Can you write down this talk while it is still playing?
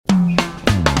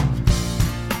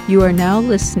You are now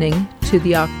listening to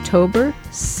the October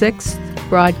 6th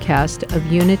broadcast of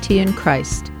Unity in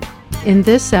Christ. In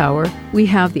this hour, we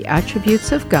have the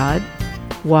attributes of God,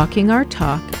 walking our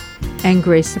talk, and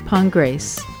grace upon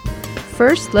grace.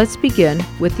 First, let's begin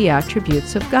with the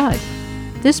attributes of God.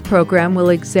 This program will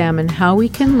examine how we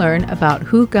can learn about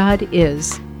who God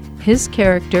is, His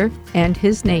character, and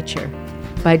His nature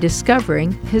by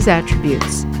discovering His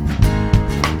attributes.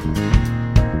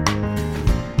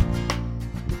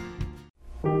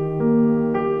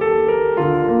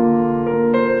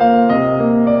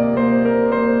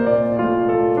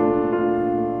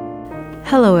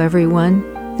 Hello,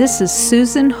 everyone. This is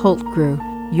Susan Holtgrew,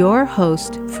 your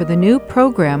host for the new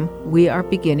program we are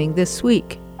beginning this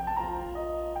week.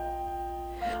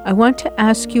 I want to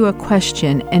ask you a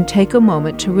question and take a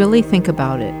moment to really think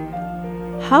about it.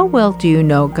 How well do you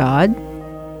know God?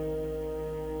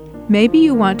 Maybe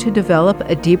you want to develop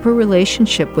a deeper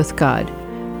relationship with God,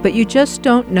 but you just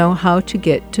don't know how to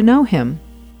get to know Him.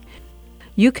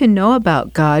 You can know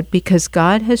about God because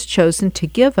God has chosen to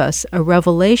give us a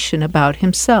revelation about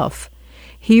Himself.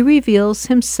 He reveals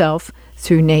Himself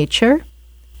through nature,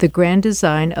 the grand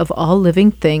design of all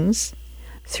living things,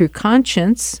 through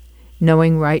conscience,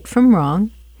 knowing right from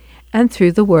wrong, and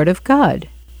through the Word of God.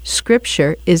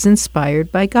 Scripture is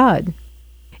inspired by God.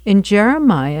 In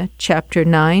Jeremiah chapter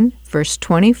 9, verse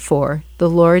 24, the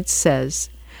Lord says,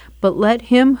 "But let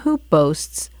him who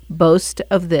boasts boast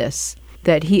of this,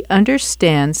 that he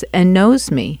understands and knows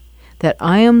me, that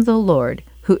I am the Lord,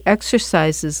 who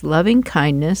exercises loving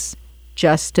kindness,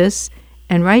 justice,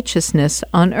 and righteousness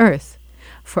on earth.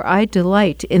 For I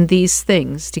delight in these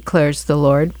things, declares the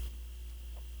Lord."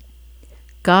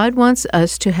 God wants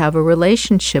us to have a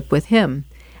relationship with Him,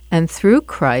 and through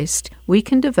Christ we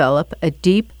can develop a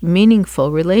deep,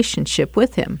 meaningful relationship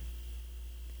with Him.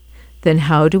 Then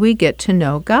how do we get to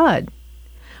know God?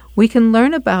 We can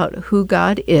learn about who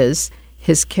God is,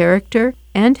 His character,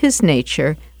 and His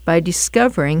nature by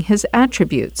discovering His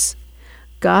attributes.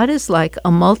 God is like a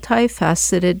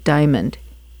multifaceted diamond.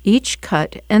 Each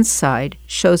cut and side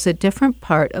shows a different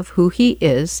part of who He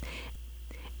is,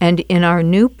 and in our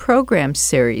new program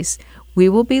series, we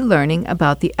will be learning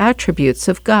about the attributes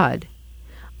of God.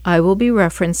 I will be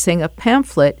referencing a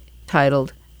pamphlet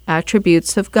titled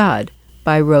Attributes of God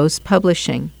by Rose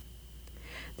Publishing.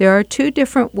 There are two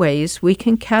different ways we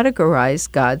can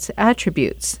categorize God's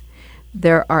attributes.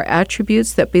 There are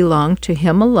attributes that belong to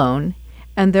Him alone,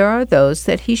 and there are those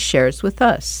that He shares with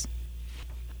us.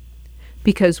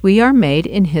 Because we are made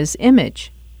in His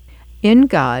image. In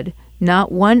God,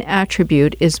 not one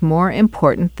attribute is more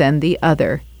important than the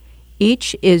other.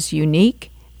 Each is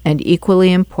unique and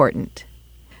equally important.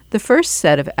 The first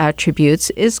set of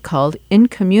attributes is called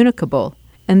incommunicable,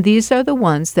 and these are the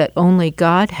ones that only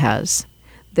God has.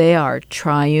 They are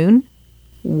triune,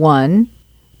 one,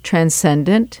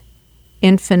 transcendent,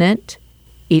 infinite,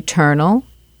 eternal,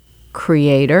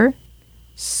 creator,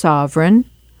 sovereign,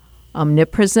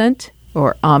 omnipresent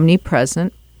or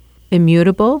omnipresent,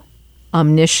 immutable,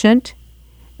 omniscient,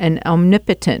 and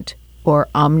omnipotent or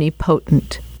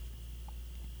omnipotent.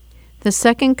 The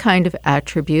second kind of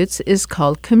attributes is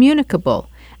called communicable,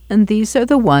 and these are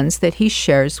the ones that He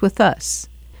shares with us.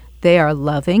 They are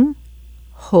loving,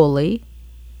 holy,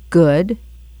 good,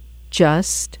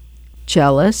 just,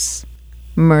 jealous,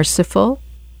 merciful,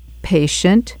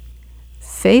 patient,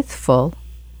 faithful,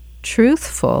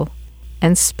 truthful,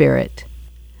 and spirit.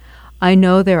 I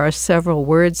know there are several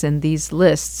words in these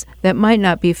lists that might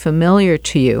not be familiar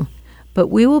to you, but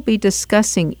we will be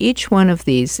discussing each one of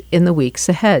these in the weeks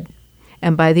ahead.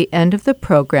 And by the end of the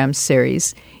program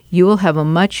series, you will have a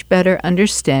much better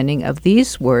understanding of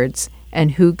these words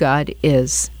and who God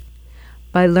is.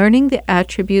 By learning the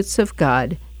attributes of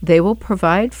God, they will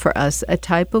provide for us a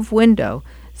type of window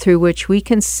through which we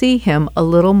can see Him a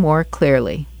little more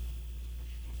clearly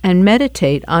and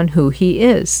meditate on who He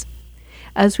is.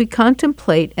 As we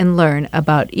contemplate and learn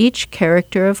about each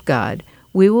character of God,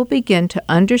 we will begin to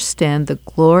understand the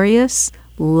glorious,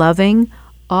 loving,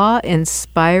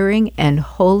 awe-inspiring, and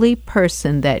holy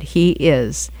person that He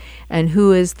is, and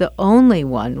who is the only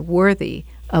one worthy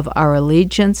of our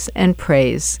allegiance and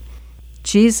praise.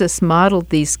 Jesus modeled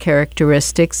these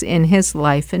characteristics in His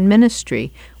life and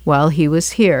ministry while He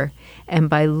was here, and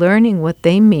by learning what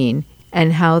they mean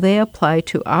and how they apply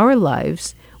to our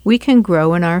lives, we can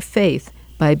grow in our faith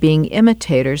by being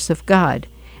imitators of God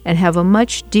and have a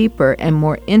much deeper and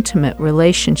more intimate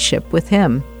relationship with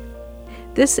Him.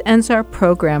 This ends our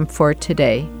program for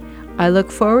today. I look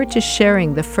forward to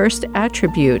sharing the first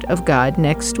attribute of God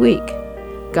next week.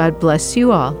 God bless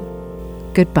you all.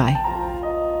 Goodbye.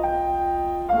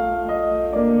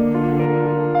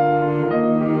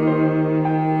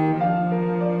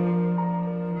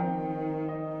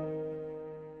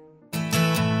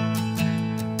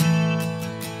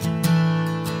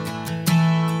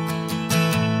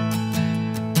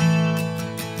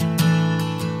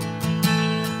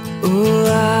 Oh,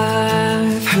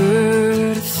 I've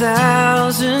heard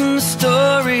 1,000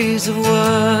 stories of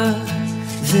what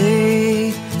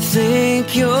they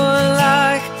think you're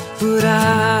like, but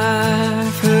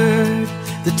I've heard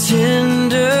the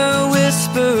tender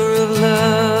whisper of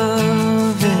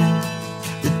love in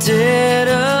the dead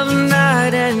of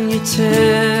night, and you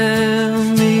tell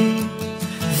me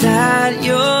that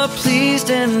you're pleased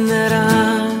and that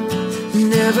I'm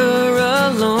never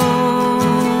alone.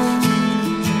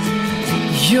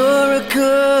 You're a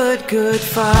good, good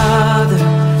father.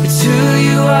 It's who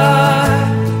you are.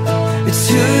 It's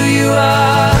who you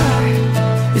are.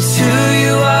 It's who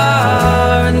you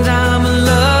are, and I'm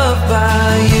loved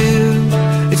by you.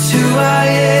 It's who I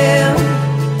am.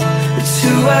 It's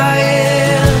who I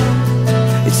am.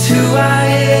 It's who I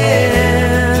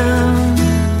am.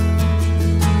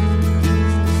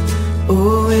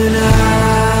 Oh, and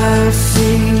I've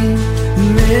seen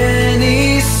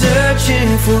many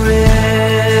searching for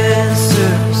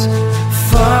answers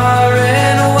far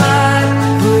and wide,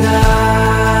 but I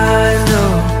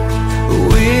know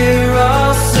we're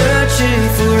all searching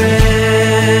for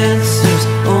answers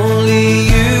only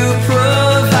you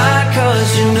provide, 'cause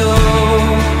you know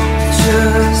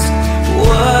just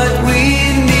what we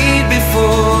need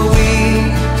before we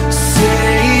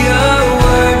say a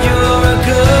word. You're a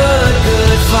good,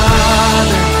 good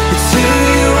father. It's who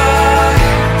you are.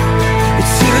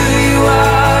 It's who you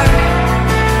are.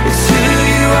 It's who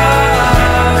you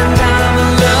are, and I'm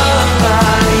loved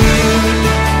by you.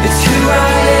 It's who I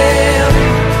am.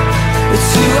 It's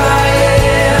who I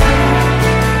am.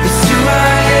 It's who I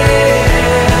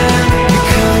am.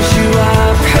 Because you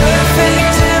are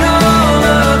perfect in all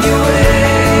of your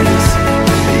ways.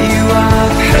 You are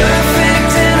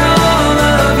perfect in all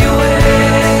of your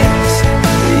ways.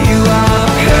 You are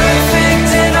perfect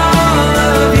in all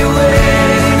of your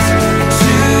ways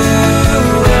to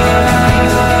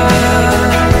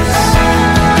us.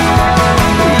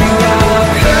 You are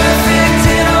perfect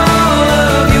in all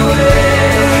of your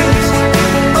ways.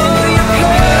 Oh, you're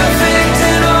perfect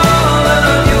in all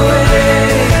of your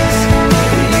ways.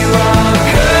 You are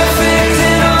perfect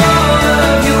in all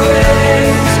of your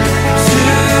ways to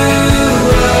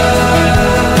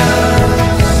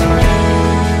us.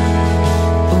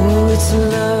 Oh, it's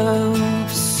love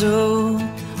so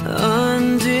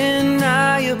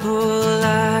undeniable.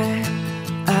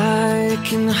 I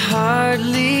can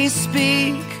hardly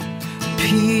speak.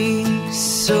 Peace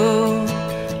so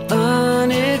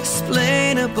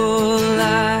unexplainable.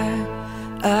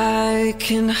 I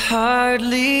can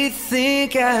hardly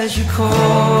think as you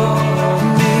call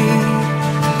me.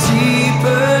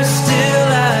 Deeper still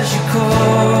as you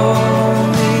call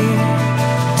me.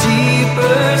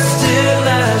 Deeper still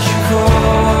as you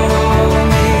call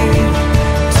me.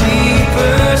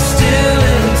 Deeper still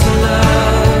into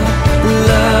love.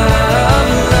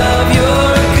 Love, love.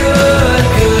 You're a good,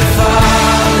 good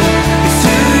father. It's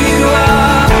who you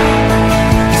are.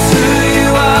 It's who you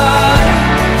are.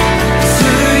 It's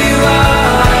who you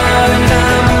are, and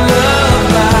I'm loved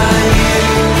by you.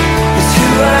 It's who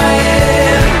I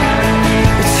am.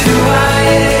 It's who I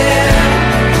am.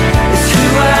 It's who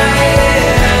I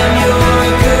am. You're a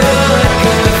good,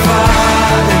 good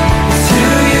father. It's who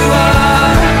you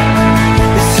are.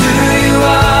 It's who you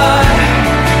are.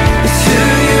 It's who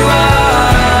you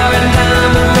are, and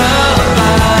I'm loved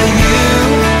by you.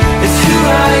 It's who I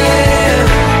am.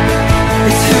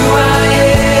 It's who I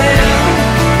am.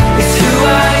 It's who I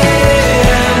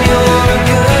am. You're a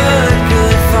good,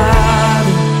 good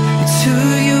father. It's who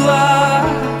you are.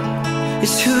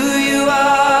 It's who you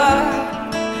are.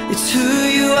 It's who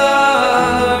you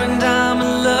are, and I'm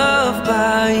loved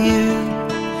by you.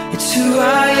 It's who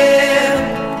I am.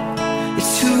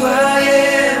 It's who I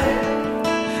am.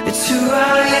 It's who I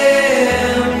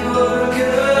am. You're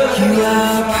good. You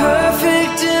are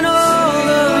perfect in all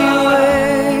of your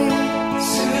ways.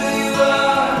 It's who you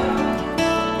are.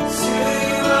 It's who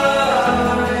you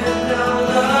are, and I'm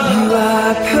loved. You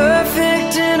are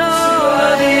perfect in all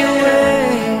of your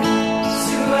ways. It's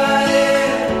who I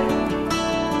am.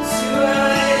 It's who I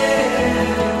am.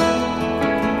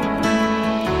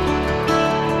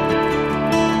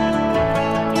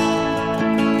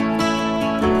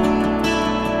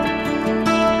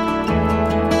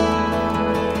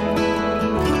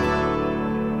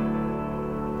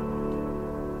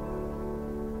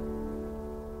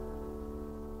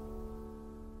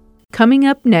 Coming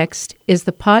up next is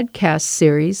the podcast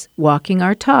series, Walking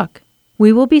Our Talk.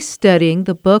 We will be studying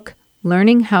the book,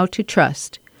 Learning How to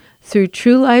Trust. Through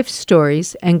true life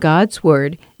stories and God's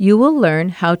Word, you will learn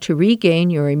how to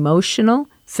regain your emotional,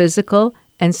 physical,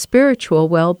 and spiritual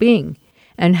well-being.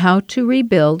 and how to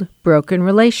rebuild broken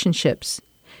relationships.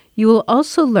 You will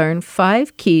also learn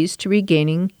 5 keys to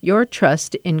regaining your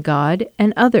trust in God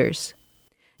and others.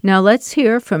 Now let's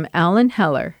hear from Alan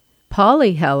Heller,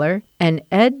 Polly Heller, and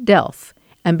Ed Delf,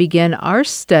 and begin our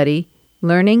study,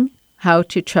 Learning How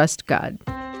to Trust God.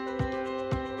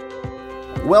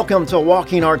 Welcome to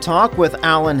Walking Our Talk with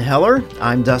Alan Heller.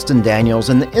 I'm Dustin Daniels,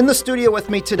 and in the studio with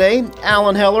me today,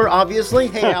 Alan Heller, obviously.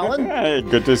 Hey, Alan. Hey,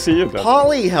 good to see you, Dustin.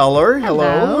 Polly Heller,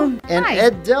 hello. And Hi.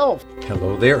 Ed Delf.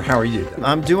 Hello there. How are you?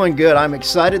 I'm doing good. I'm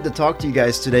excited to talk to you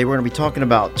guys today. We're going to be talking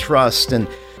about trust. And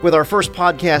with our first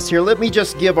podcast here, let me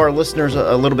just give our listeners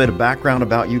a little bit of background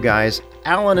about you guys.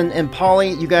 Alan and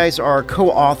Polly, you guys are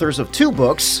co-authors of 2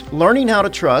 books, Learning How to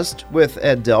Trust with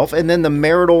Ed Delf, and then The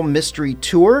Marital Mystery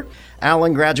Tour.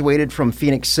 Alan graduated from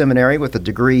Phoenix Seminary with a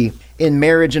degree in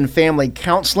marriage and family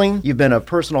counseling. You've been a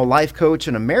personal life coach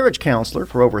and a marriage counselor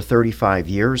for over 35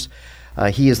 years.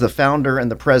 He is the founder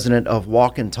and the president of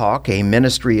Walk and Talk, a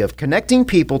ministry of connecting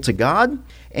people to God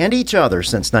and each other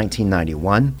since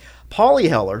 1991. Polly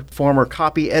Heller, former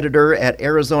copy editor at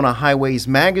Arizona Highways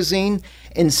Magazine,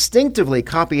 instinctively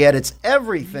copy edits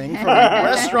everything from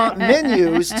restaurant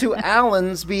menus to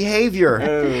Alan's behavior.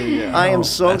 Oh, yeah. I am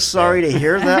so sorry to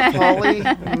hear that, Polly.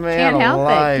 Man Can't help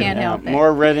alive. it. Can't help it.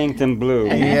 More Reddington blue.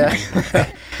 Yeah.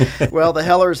 Well, the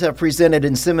Hellers have presented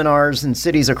in seminars in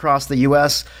cities across the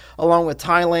U.S., along with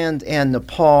Thailand and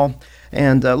Nepal.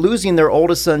 And losing their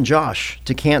oldest son, Josh,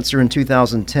 to cancer in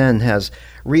 2010 has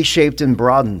reshaped and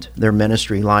broadened their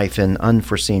ministry life in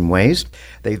unforeseen ways.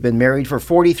 They've been married for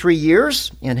 43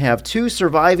 years and have 2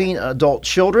 surviving adult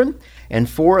children and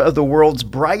 4 of the world's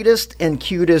brightest and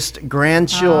cutest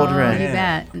grandchildren. Oh, you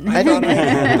bet. I thought I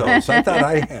had those. I thought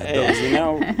I had those. Hey, you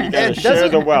know, you Ed, gotta share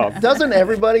the wealth. Doesn't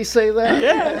everybody say that?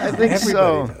 Yeah. I think Everybody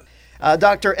so. does.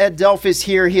 Dr. Ed Delf is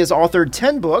here. He has authored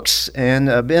 10 books and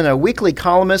been a weekly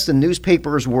columnist in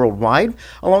newspapers worldwide,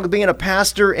 along with being a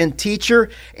pastor and teacher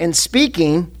and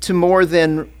speaking to more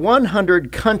than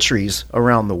 100 countries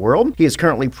around the world. He is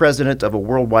currently president of a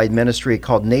worldwide ministry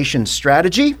called Nation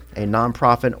Strategy, a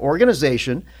nonprofit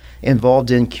organization involved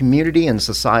in community and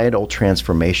societal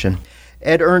transformation.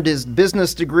 Ed earned his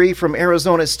business degree from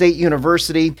Arizona State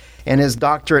University and his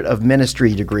doctorate of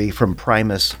ministry degree from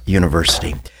Primus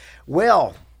University.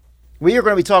 Well, we are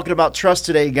going to be talking about trust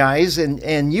today, guys,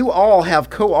 and you all have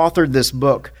co-authored this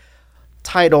book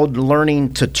titled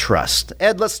Learning to Trust.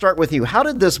 Ed, let's start with you. How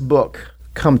did this book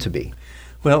come to be?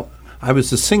 Well, I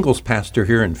was a singles pastor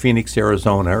here in Phoenix,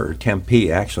 Arizona, or Tempe,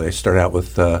 actually. I started out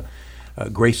with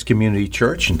Grace Community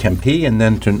Church in Tempe and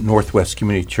then to Northwest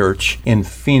Community Church in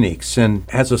Phoenix. And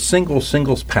as a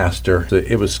singles pastor,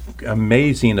 it was an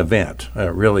amazing event,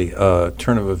 really a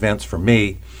turn of events for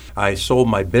me. I sold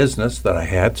my business that I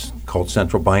had called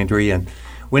Central Bindery and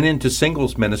went into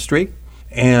singles ministry.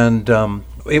 And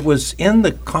it was in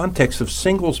the context of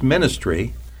singles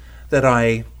ministry that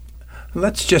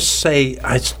let's just say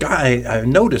I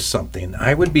noticed something.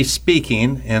 I would be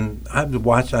speaking, and I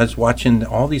was watching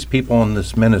all these people in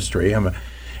this ministry. And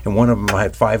one of them I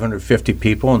had 550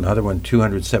 people, another one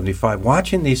 275.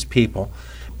 Watching these people,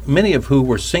 many of who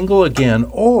were single again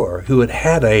or who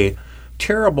had a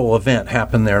terrible event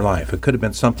happen in their life. It could have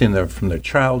been something from their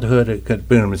childhood. It could have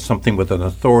been something with an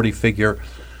authority figure.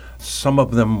 Some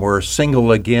of them were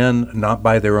single again, not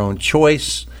by their own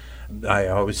choice. I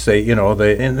always say,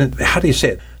 how do you say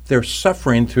it? They're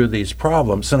suffering through these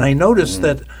problems. And I noticed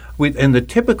that in the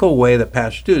typical way that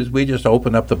pastors do is we just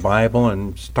open up the Bible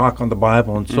and talk on the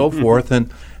Bible and so forth,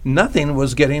 and nothing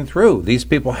was getting through. These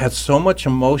people had so much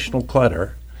emotional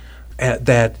clutter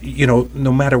that,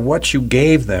 no matter what you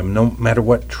gave them, no matter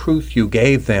what truth you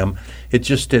gave them, it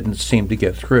just didn't seem to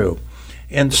get through.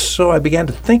 And so I began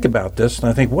to think about this, and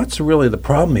I think, what's really the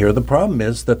problem here? The problem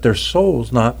is that their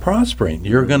soul's not prospering.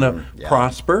 You're going to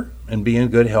prosper and be in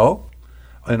good health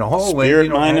in all ways. Spirit,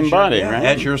 mind, and body, right?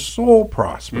 As your soul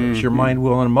prospers, your mind,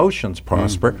 will, and emotions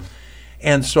prosper.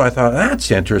 And so I thought, that's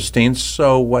interesting.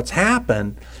 So what's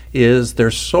happened is their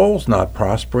soul's not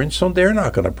prospering, so they're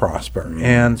not going to prosper.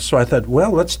 And so I thought,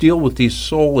 well, let's deal with these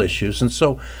soul issues. And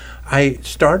so I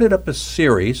started up a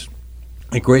series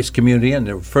at Grace Community, and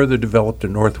they're further developed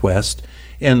in Northwest,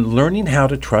 in Learning How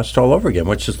to Trust All Over Again,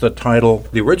 which is the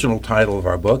original title of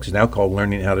our book is now called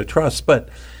Learning How to Trust. But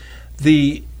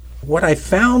what I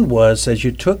found was, as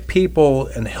you took people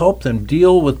and helped them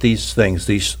deal with these things,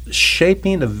 these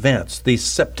shaping events, these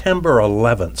September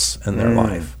 11ths in their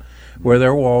life, where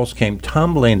their walls came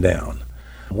tumbling down,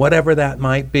 whatever that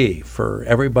might be. For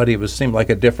everybody, it seemed like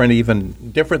a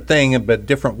different thing, but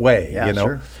different way,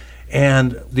 Sure.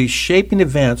 And these shaping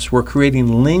events were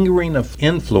creating lingering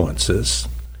influences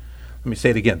let me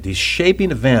say it again, these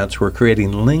shaping events were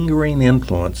creating lingering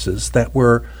influences that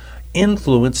were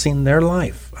influencing their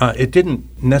life. It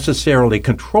didn't necessarily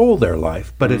control their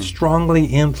life, but it strongly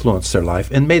influenced their life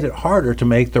and made it harder to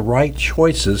make the right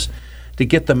choices to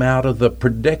get them out of the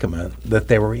predicament that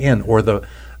they were in, or the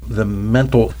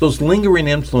mental. Those lingering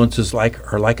influences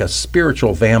are like a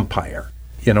spiritual vampire,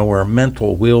 or a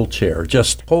mental wheelchair,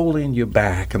 just holding you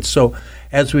back. And so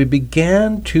as we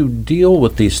began to deal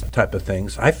with these type of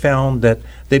things, I found that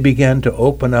they began to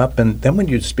open up, and then when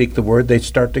you speak the word, they'd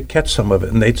start to catch some of it,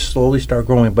 and they'd slowly start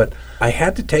growing. But I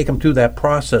had to take them through that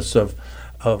process of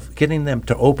getting them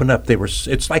to open up.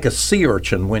 It's like a sea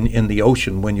urchin when in the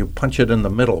ocean, when you punch it in the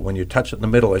middle, when you touch it in the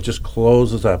middle, it just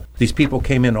closes up. These people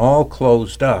came in all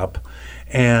closed up,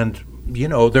 and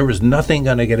there was nothing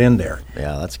going to get in there.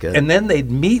 Yeah, that's good. And then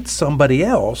they'd meet somebody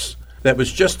else that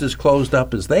was just as closed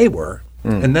up as they were,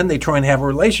 and then they try and have a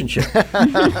relationship.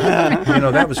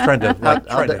 That was trying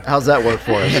to. How's that work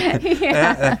for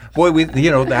us? Boy,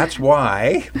 that's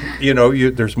why,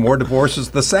 there's more divorces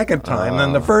the second time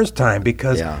than the first time,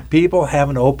 because people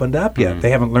haven't opened up yet. They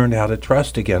haven't learned how to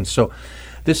trust again. So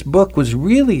this book was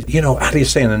really, how do you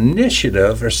say, an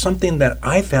initiative or something that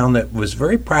I found that was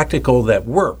very practical, that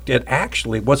worked. It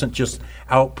actually wasn't just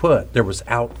output. There was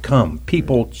outcome.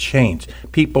 People changed.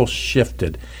 People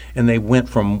shifted. And they went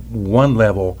from one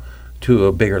level to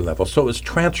a bigger level. So it was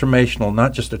transformational,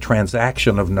 not just a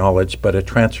transaction of knowledge, but a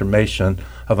transformation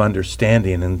of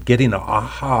understanding and getting a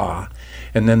aha.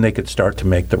 And then they could start to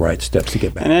make the right steps to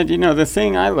get back. And Ed, the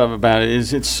thing I love about it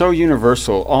is it's so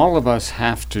universal. All of us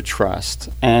have to trust.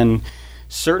 And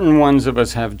certain ones of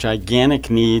us have gigantic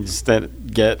needs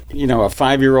that get, a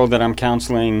 5-year-old that I'm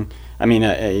counseling, a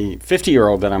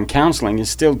 50-year-old that I'm counseling is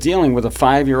still dealing with a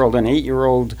 5-year-old and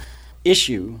 8-year-old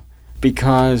issue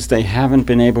because they haven't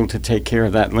been able to take care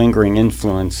of that lingering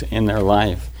influence in their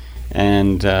life.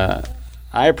 And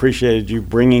I appreciated you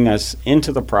bringing us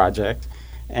into the project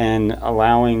and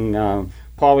allowing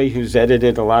Paulie, who's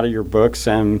edited a lot of your books,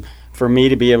 and for me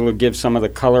to be able to give some of the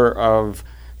color of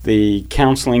the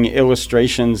counseling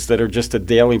illustrations that are just a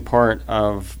daily part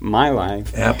of my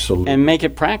life. Absolutely. And make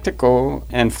it practical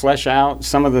and flesh out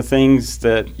some of the things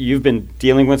that you've been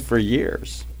dealing with for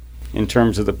years in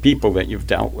terms of the people that you've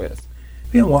dealt with.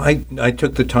 Yeah, well, I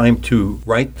took the time to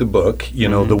write the book,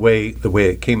 the way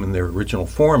it came in their original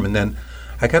form, and then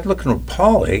I got looking at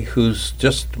Paulie, who's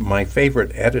just my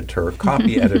favorite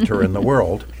copy editor in the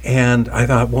world, and I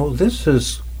thought, well, this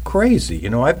is crazy.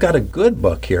 I've got a good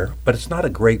book here, but it's not a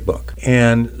great book.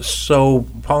 And so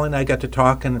Paulie and I got to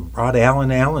talk and brought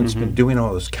Alan. Alan's been doing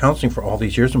all this counseling for all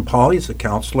these years, and Paulie's a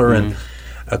counselor, and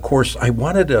of course, I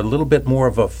wanted a little bit more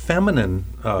of a feminine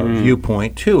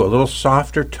viewpoint, too, a little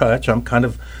softer touch. I'm kind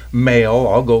of male.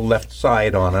 I'll go left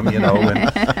side on him, and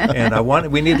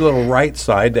we need a little right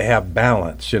side to have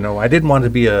balance, I didn't want to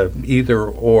be a either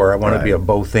or. I wanted to be a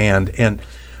both and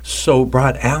so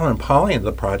brought Alan and Paulie into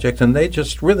the project, and they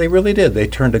just really did. They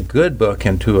turned a good book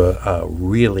into a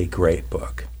really great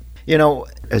book.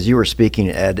 As you were speaking,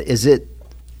 Ed, is it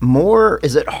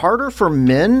harder for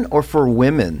men or for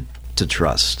women to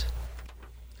trust?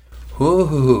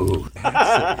 Ooh,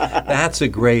 that's a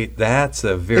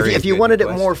very. If you wanted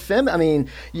question. It more feminine,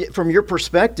 from your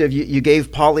perspective, you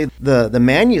gave Paulie the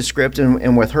manuscript,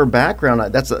 and with her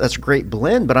background, that's a great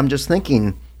blend. But I'm just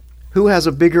thinking, who has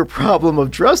a bigger problem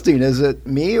of trusting? Is it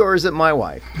me or is it my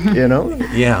wife?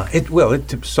 Yeah.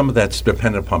 Some of that's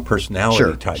dependent upon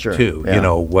personality type too.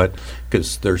 Yeah.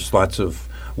 Because there's lots of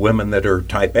women that are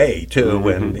type A too,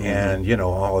 and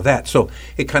all of that. So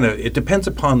it depends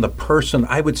upon the person.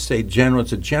 I would say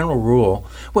it's a general rule.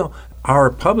 Well,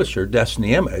 our publisher,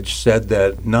 Destiny Image, said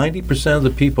that 90% of the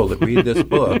people that read this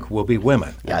book will be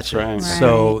women. Gotcha. Right.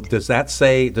 So does that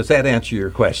answer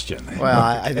your question? Well,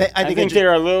 I think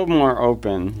they're a little more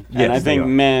open, and I think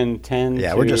men tend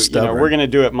to. We're just stubborn. We're going to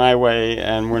do it my way,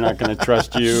 and we're not going to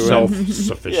trust you.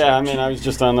 Self-sufficient. Yeah, I was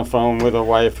just on the phone with a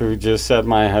wife who just said,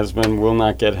 "My husband will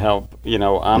not get help.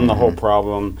 I'm the whole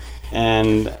problem."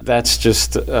 And that's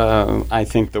just, I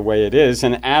think, the way it is.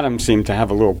 And Adam seemed to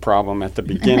have a little problem at the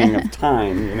beginning of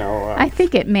time, I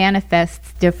think it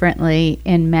manifests differently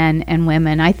in men and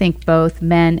women. I think both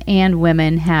men and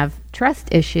women have trust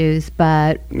issues,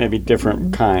 but maybe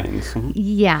different kinds.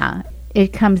 Yeah,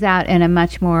 it comes out in a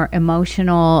much more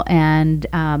emotional and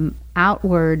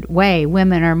outward way.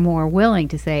 Women are more willing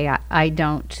to say, I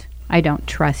don't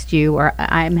trust you, or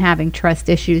I'm having trust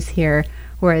issues here.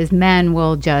 Whereas men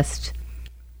will just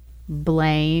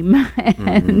blame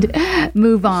and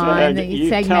move on. So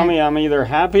you tell me I'm either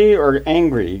happy or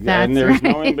angry, and there's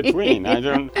no in between.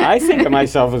 I think of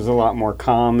myself as a lot more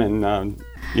calm, and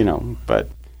but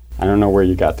I don't know where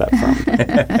you got that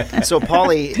from. So,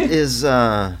 Polly,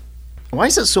 why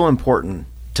is it so important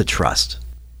to trust?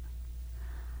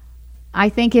 I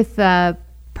think if a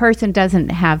person doesn't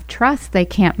have trust, they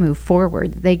can't move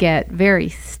forward. They get very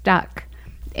stuck.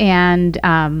 And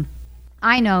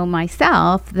I know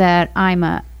myself that I'm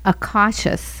a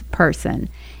cautious person,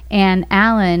 and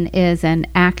Alan is an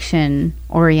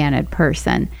action-oriented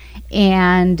person.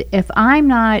 And if I'm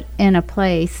not in a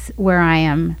place where I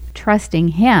am trusting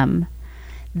him,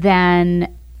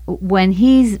 then when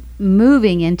he's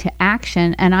moving into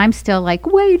action and I'm still like,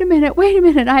 wait a minute,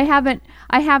 I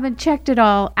haven't checked it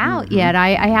all out yet.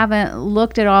 I haven't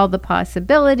looked at all the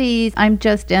possibilities. I'm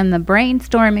just in the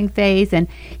brainstorming phase and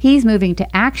he's moving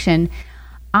to action.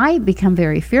 I become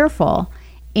very fearful,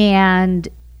 and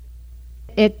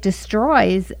it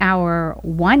destroys our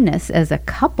oneness as a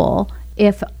couple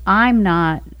if I'm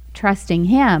not trusting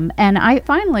him. And I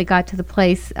finally got to the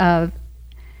place of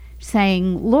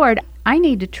saying, Lord, I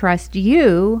need to trust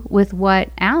you with what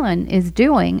Alan is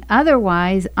doing.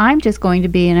 Otherwise, I'm just going to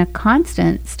be in a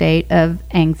constant state of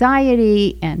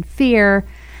anxiety and fear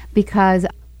because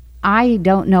I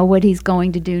don't know what he's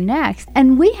going to do next.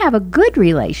 And we have a good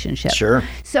relationship. Sure.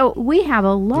 So we have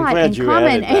a lot in you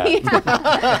common. added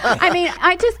that. I mean,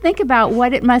 I just think about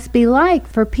what it must be like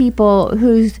for people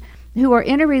who are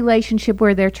in a relationship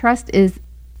where their trust is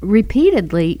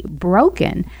repeatedly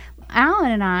broken.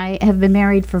 Alan and I have been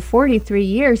married for 43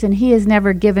 years, and he has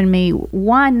never given me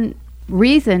one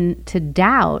reason to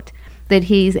doubt that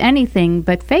he's anything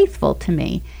but faithful to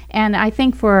me. And I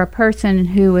think for a person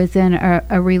who is in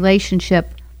a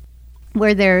relationship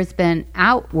where there's been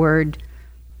outward,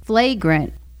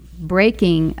 flagrant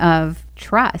breaking of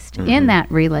trust in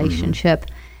that relationship,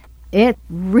 it's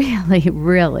really,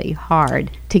 really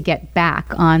hard to get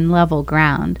back on level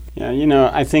ground. Yeah,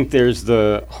 I think there's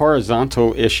the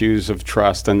horizontal issues of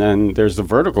trust, and then there's the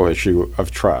vertical issue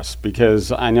of trust.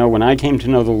 Because I know when I came to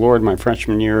know the Lord my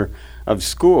freshman year of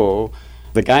school,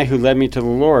 the guy who led me to the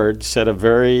Lord said a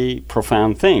very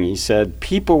profound thing. He said,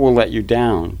 people will let you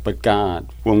down, but God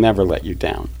will never let you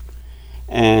down.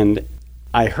 And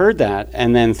I heard that,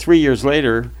 and then 3 years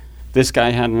later, this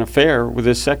guy had an affair with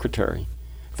his secretary.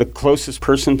 The closest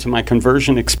person to my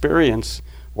conversion experience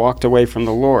walked away from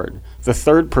the Lord. The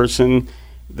third person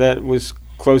that was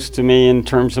close to me in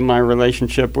terms of my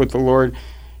relationship with the Lord,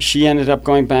 she ended up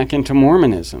going back into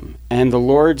Mormonism. And the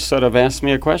Lord sort of asked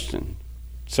me a question.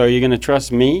 So are you going to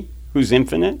trust me, who's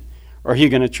infinite, or are you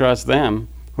going to trust them,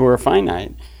 who are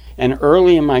finite? And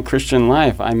early in my Christian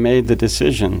life, I made the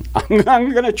decision,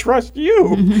 I'm going to trust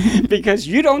you because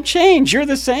you don't change. You're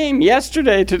the same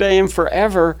yesterday, today, and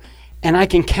forever. And I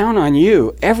can count on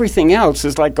you. Everything else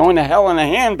is like going to hell in a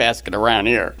handbasket around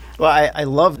here. Well, I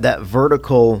love that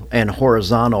vertical and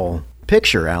horizontal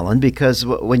picture, Alan, because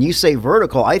when you say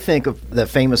vertical, I think of the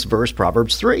famous verse,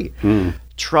 Proverbs 3.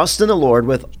 Trust in the Lord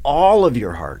with all of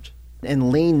your heart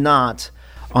and lean not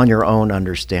on your own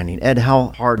understanding. Ed, how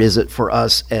hard is it for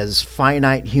us as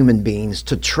finite human beings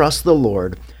to trust the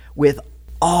Lord with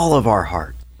all of our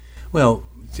heart? Well,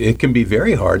 it can be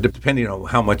very hard depending on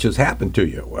how much has happened to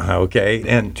you, okay,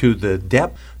 and to the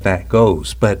depth that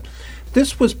goes. But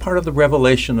this was part of the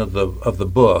revelation of the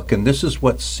book, and this is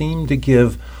what seemed to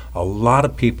give a lot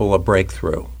of people a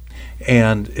breakthrough.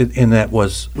 And that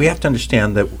was, we have to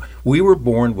understand that we were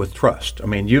born with trust. I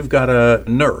mean, you've got a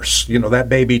nurse, that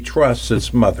baby trusts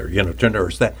its mother, to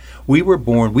nurse. That we were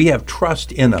born, we have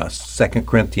trust in us, 2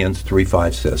 Corinthians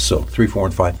 3:5 says, so 3, 4,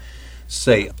 and 5.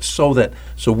 So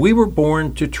we were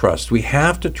born to trust. We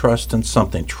have to trust in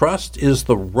something. Trust is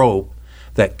the rope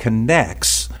that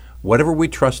connects whatever we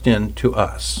trust in to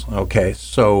us. Okay,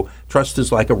 so trust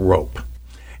is like a rope.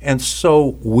 And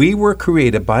so we were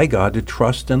created by God to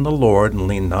trust in the Lord and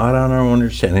lean not on our own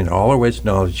understanding, all our ways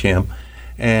acknowledge Him,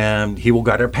 and He will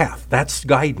guide our path. That's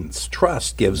guidance.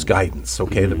 Trust gives guidance.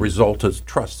 Okay, the result is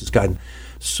trust is guidance.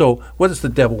 So what does the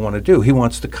devil want to do? He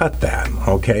wants to cut that,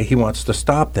 okay? He wants to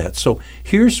stop that. So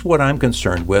here's what I'm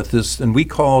concerned with is, and we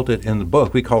called it in the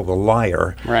book, we call it the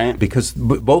liar. Right. Because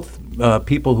both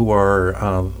people who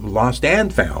are lost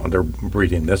and found are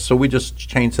reading this, so we just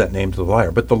changed that name to the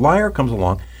liar. But the liar comes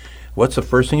along. What's the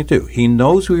first thing you do? He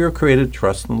knows we are created to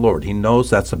trust in the Lord. He knows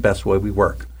that's the best way we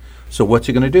work. So what's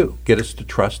he going to do? Get us to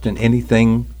trust in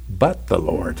anything but the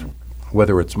Lord.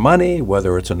 Whether it's money,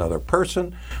 whether it's another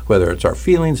person, whether it's our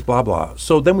feelings, blah, blah.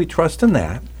 So then we trust in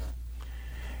that.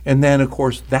 And then, of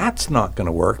course, that's not going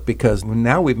to work because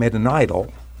now we've made an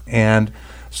idol. And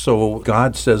so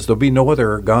God says there'll be no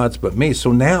other gods but me.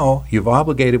 So now you've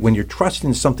obligated, when you're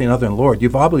trusting something other than the Lord,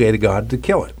 you've obligated God to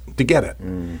kill it, to get it,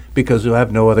 because you'll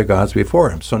have no other gods before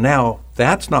Him. So now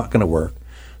that's not going to work.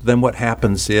 then what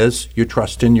happens is you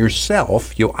trust in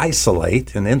yourself, you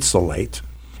isolate and insulate,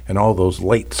 and all those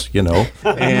lates,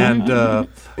 and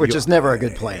Which is never a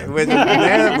good plan.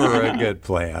 never a good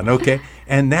plan. Okay,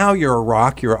 and now you're a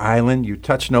rock, you're an island, you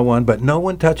touch no one, but no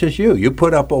one touches you. You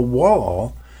put up a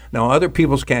wall. Now other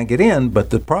peoples can't get in, but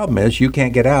the problem is you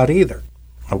can't get out either.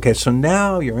 Okay, so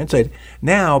now you're inside.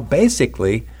 Now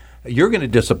basically you're going to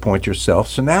disappoint yourself.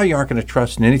 So now you aren't going to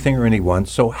trust in anything or anyone.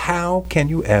 So how can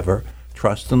you ever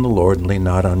trust in the Lord and lean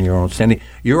not on your own standing?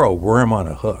 You're a worm on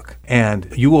a hook, and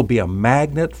you will be a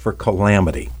magnet for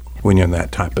calamity when you're in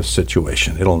that type of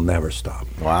situation. It'll never stop.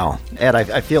 Wow. Ed,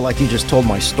 I feel like you just told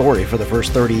my story for the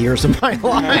first 30 years of my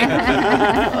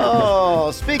life. Oh,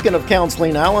 speaking of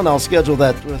counseling, Alan, I'll schedule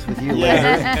that with you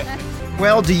later.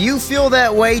 Well, do you feel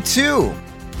that way too?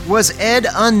 Was Ed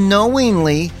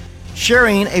unknowingly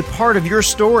sharing a part of your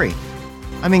story?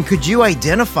 I mean, could you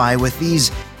identify with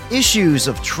these issues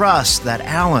of trust that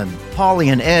Alan, Polly,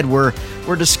 and Ed were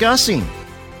discussing?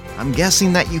 I'm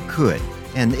guessing that you could.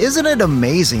 And isn't it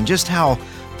amazing just how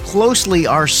closely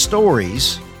our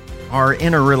stories are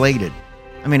interrelated?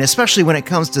 I mean, especially when it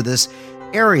comes to this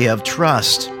area of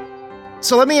trust.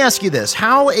 So let me ask you this.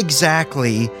 How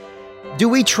exactly do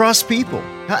we trust people?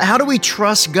 How do we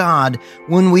trust God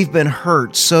when we've been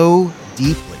hurt so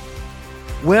deeply?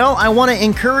 Well, I want to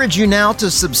encourage you now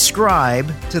to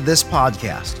subscribe to this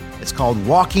podcast. It's called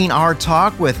Walking Our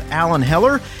Talk with Alan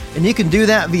Heller, and you can do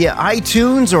that via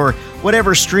iTunes or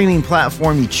whatever streaming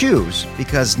platform you choose,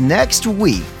 because next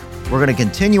week we're going to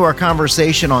continue our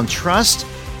conversation on trust,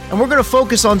 and we're going to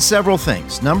focus on several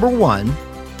things. Number one,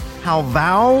 how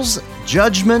vows,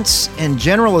 judgments, and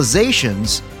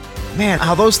generalizations,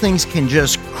 how those things can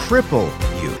just cripple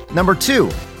you. Number two,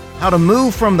 how to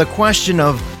move from the question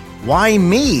of why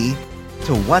me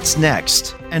to what's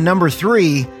next. And number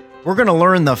three, we're going to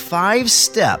learn the 5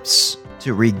 steps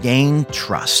to regain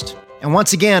trust. And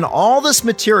once again, all this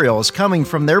material is coming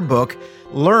from their book,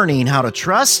 Learning How to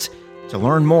Trust. To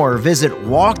learn more, visit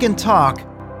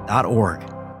walkandtalk.org.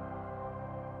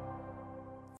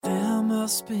 There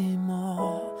must be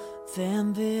more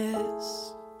than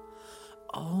this.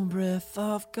 Oh, breath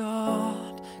of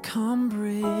God, come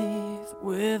breathe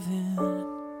within.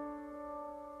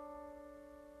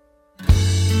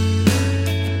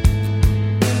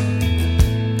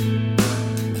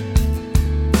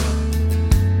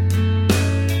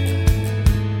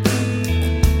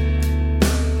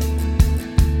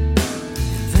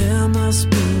 Must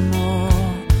be more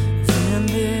than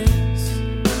this.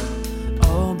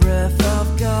 Oh, breath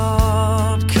of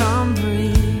God, come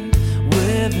breathe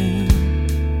within.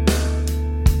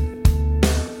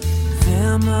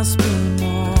 There must be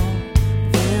more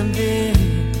than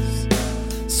this.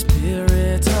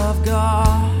 Spirit of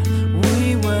God,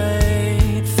 we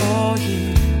wait for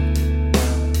you.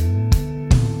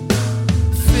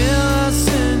 Fill us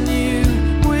anew,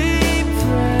 we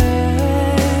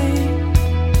pray.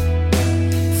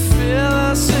 Fill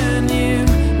us anew,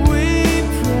 we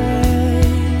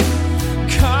pray.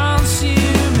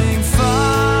 Consuming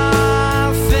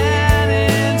fire, fan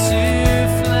into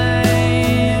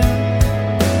flame.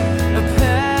 A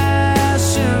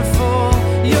passion for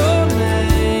your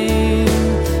name.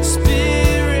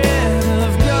 Spirit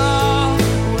of God,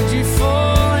 would you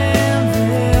fall in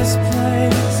this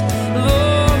place?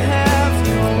 Lord, have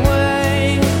your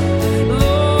way.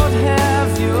 Lord,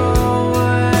 have your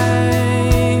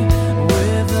way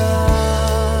with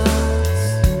us.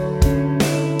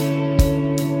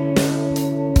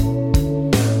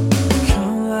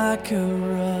 Come like a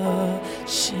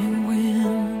rushing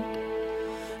wind,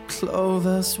 clothe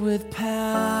us with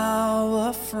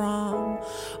power from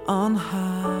on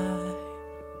high.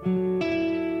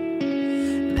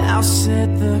 Now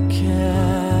set the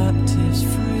captives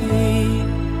free,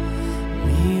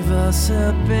 leave us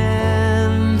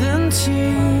abandoned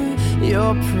to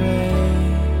your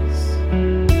praise.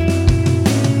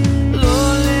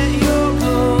 Lord, let your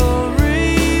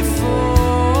glory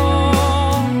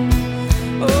fall.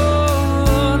 Oh,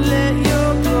 Lord, let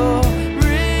your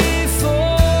glory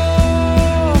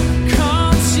fall.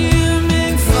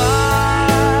 Consuming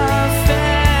fire,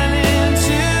 fan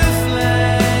into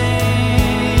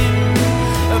flame.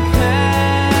 A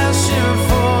passion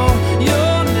for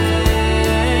your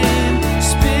name.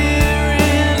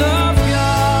 Spirit of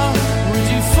God, would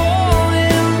you fall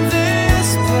in this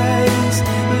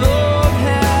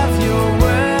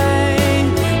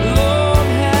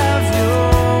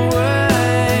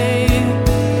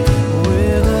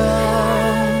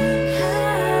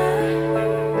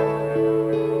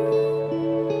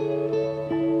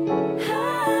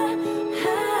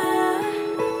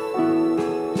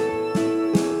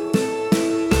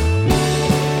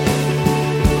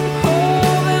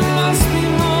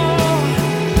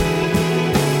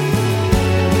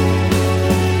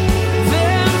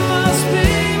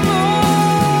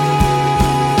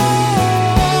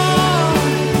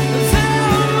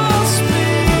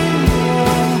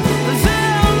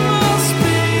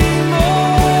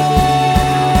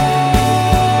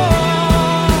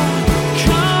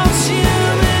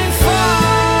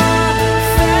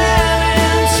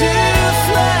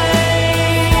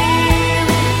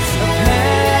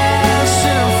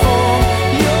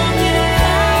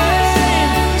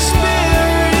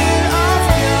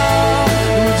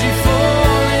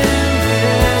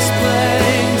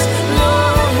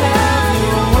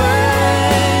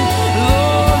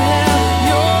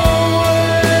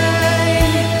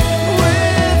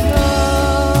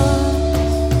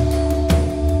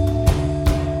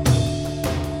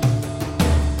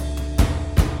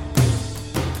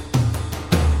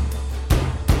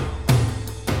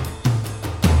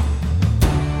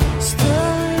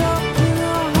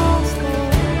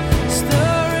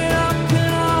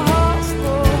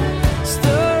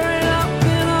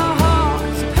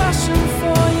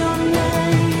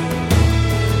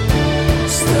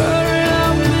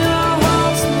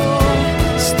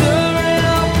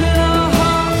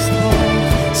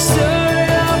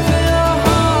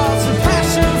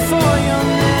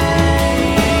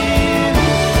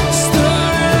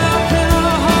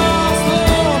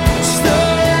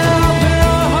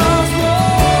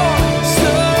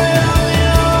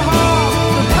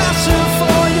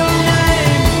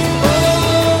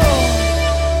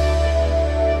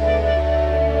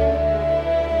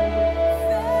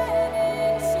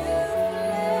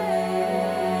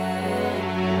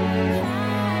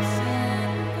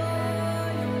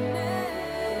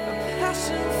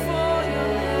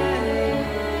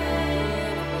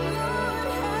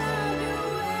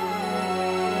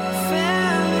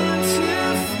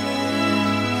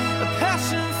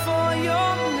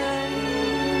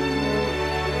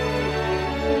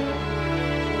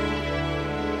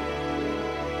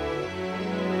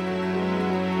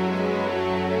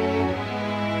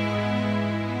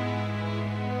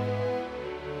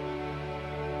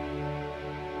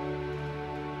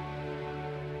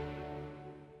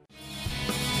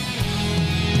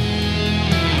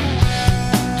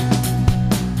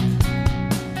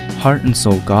Heart and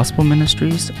Soul Gospel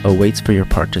Ministries awaits for your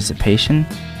participation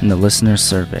in the listener's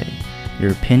survey.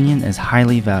 Your opinion is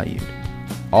highly valued.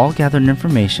 All gathered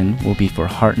information will be for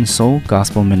Heart and Soul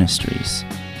Gospel Ministries.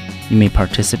 You may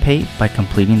participate by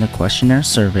completing the questionnaire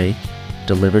survey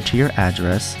delivered to your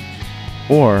address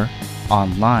or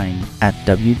online at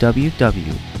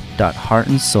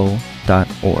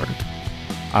www.heartandsoul.org.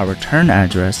 Our return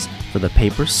address for the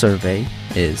paper survey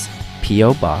is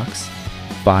P.O. Box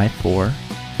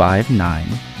 5459,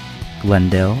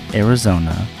 Glendale,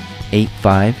 Arizona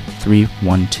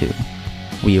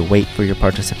 85312. We await for your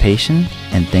participation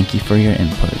and thank you for your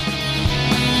input.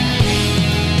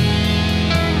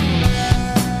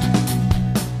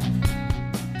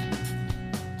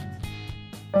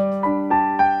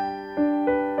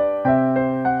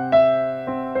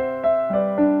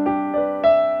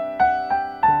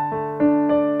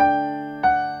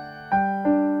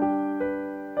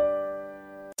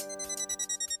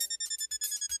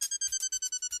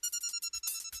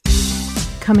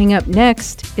 Coming up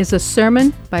next is a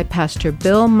sermon by Pastor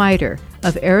Bill Miter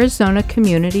of Arizona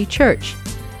Community Church.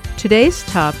 Today's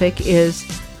topic is,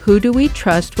 Who do we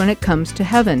trust when it comes to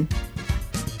heaven?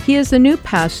 He is a new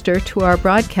pastor to our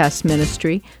broadcast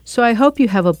ministry, so I hope you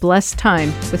have a blessed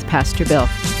time with Pastor Bill.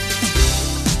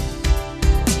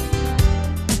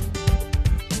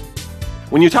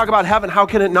 When you talk about heaven, how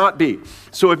can it not be?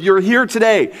 So if you're here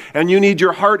today and you need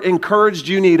your heart encouraged,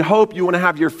 you need hope, you want to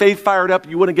have your faith fired up,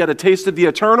 you want to get a taste of the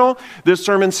eternal, this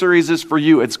sermon series is for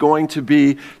you. It's going to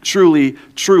be truly,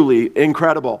 truly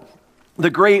incredible. The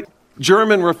great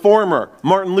German reformer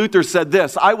Martin Luther said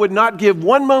this, "I would not give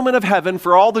one moment of heaven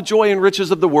for all the joy and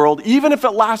riches of the world, even if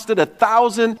it lasted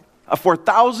for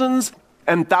thousands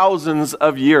and thousands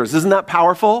of years." Isn't that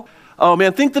powerful? Oh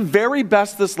man, think the very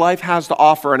best this life has to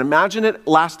offer and imagine it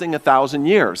lasting 1,000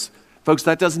 years. Folks,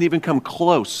 that doesn't even come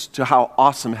close to how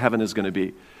awesome heaven is going to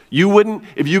be. You wouldn't,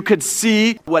 if you could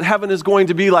see what heaven is going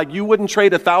to be like, you wouldn't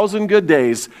trade 1,000 good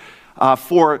days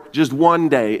for just one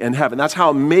day in heaven. That's how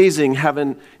amazing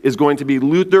heaven is going to be.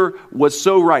 Luther was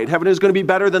so right. Heaven is going to be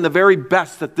better than the very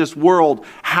best that this world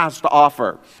has to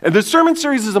offer. And this sermon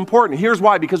series is important. Here's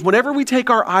why. Because whenever we take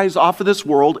our eyes off of this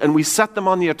world and we set them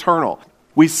on the eternal,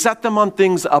 we set them on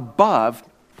things above,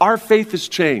 our faith is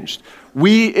changed.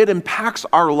 It impacts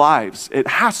our lives. It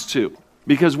has to,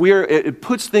 because it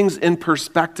puts things in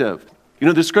perspective. You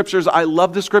know, the scriptures, I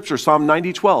love the scripture. Psalm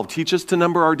 90:12, teach us to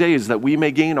number our days that we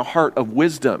may gain a heart of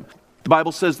wisdom. The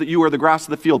Bible says that you are the grass of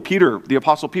the field. The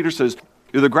Apostle Peter says,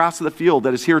 you're the grass of the field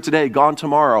that is here today, gone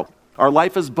tomorrow. Our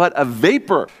life is but a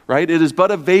vapor, right? It is but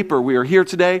a vapor. We are here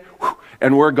today,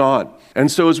 and we're gone.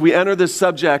 And so as we enter this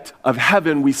subject of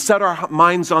heaven, we set our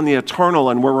minds on the eternal,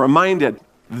 and we're reminded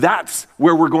that's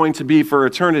where we're going to be for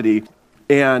eternity.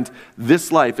 And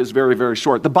this life is very, very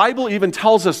short. The Bible even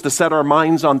tells us to set our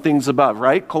minds on things above,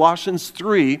 right? Colossians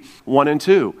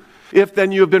 3:1-2. If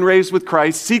then you have been raised with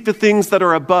Christ, seek the things that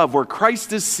are above, where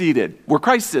Christ is seated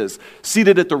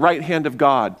at the right hand of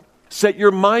God. Set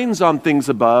your minds on things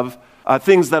above,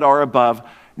 things that are above,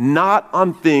 not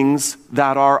on things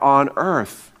that are on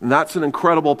earth. And that's an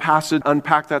incredible passage.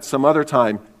 Unpack that some other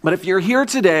time. But if you're here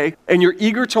today and you're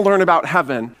eager to learn about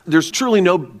heaven, there's truly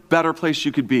no better place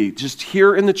you could be. Just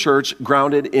here in the church,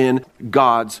 grounded in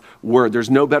God's word.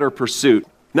 There's no better pursuit.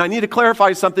 Now, I need to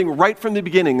clarify something right from the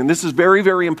beginning, and this is very,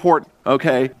 very important,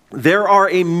 okay? There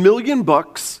are 1 million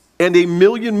books and 1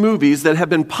 million movies that have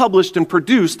been published and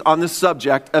produced on the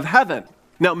subject of heaven.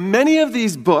 Now, many of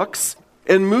these books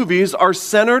and movies are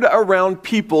centered around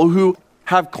people who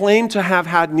have claimed to have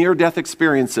had near-death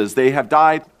experiences. They have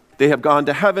died, they have gone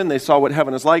to heaven, they saw what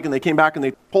heaven is like, and they came back and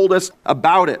they told us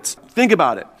about it. Think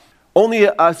about it. Only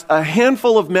a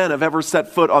handful of men have ever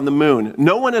set foot on the moon.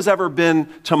 No one has ever been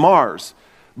to Mars,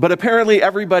 but apparently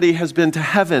everybody has been to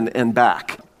heaven and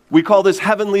back. We call this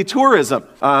heavenly tourism.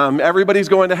 Everybody's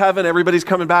going to heaven, everybody's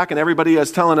coming back, and everybody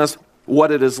is telling us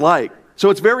what it is like. So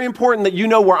it's very important that you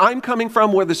know where I'm coming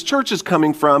from, where this church is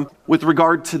coming from with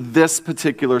regard to this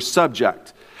particular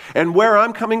subject. And where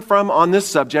I'm coming from on this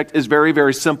subject is very,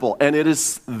 very simple, and it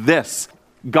is this.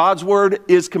 God's word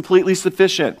is completely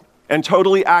sufficient and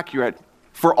totally accurate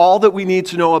for all that we need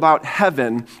to know about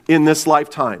heaven in this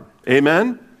lifetime.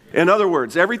 Amen? In other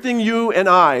words, everything you and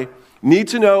I need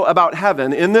to know about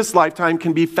heaven in this lifetime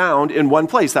can be found in one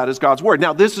place. That is God's word.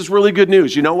 Now, this is really good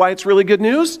news. You know why it's really good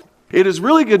news? It is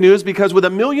really good news because with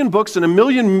 1 million books and 1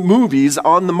 million movies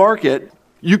on the market,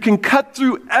 you can cut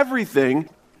through everything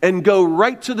and go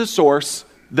right to the source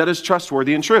that is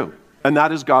trustworthy and true. And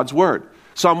that is God's word.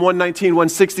 Psalm 119,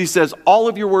 160 says, all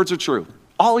of your words are true.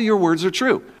 All of your words are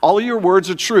true. All of your words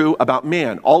are true about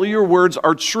man. All of your words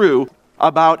are true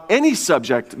about any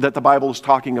subject that the Bible is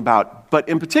talking about, but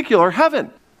in particular,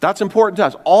 heaven. That's important to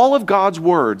us. All of God's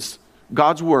word,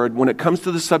 when it comes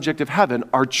to the subject of heaven,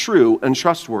 are true and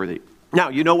trustworthy. Now,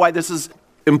 you know why this is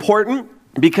important?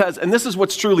 Because, and this is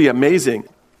what's truly amazing,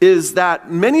 is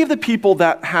that many of the people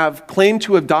that have claimed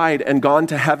to have died and gone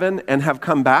to heaven and have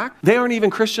come back, they aren't even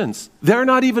Christians. They're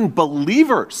not even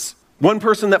believers. One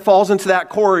person that falls into that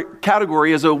core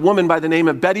category is a woman by the name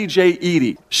of Betty J.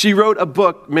 Eady. She wrote a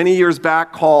book many years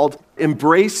back called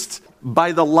Embraced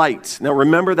by the Light. Now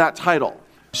remember that title.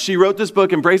 She wrote this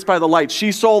book, Embraced by the Light.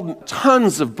 She sold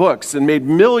tons of books and made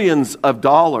millions of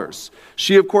dollars.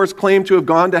 She, of course, claimed to have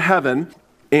gone to heaven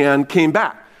and came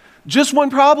back. Just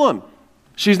one problem.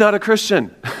 She's not a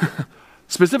Christian.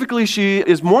 Specifically, she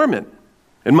is Mormon.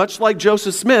 And much like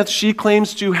Joseph Smith, she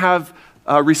claims to have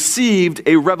received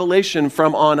a revelation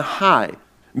from on high.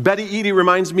 Betty Eady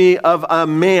reminds me of a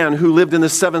man who lived in the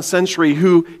 7th century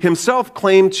who himself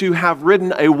claimed to have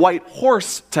ridden a white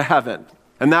horse to heaven.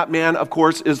 And that man, of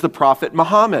course, is the prophet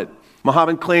Muhammad.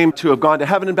 Muhammad claimed to have gone to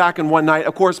heaven and back in one night.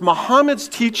 Of course, Muhammad's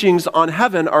teachings on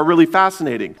heaven are really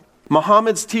fascinating.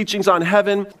 Muhammad's teachings on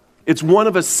heaven, it's one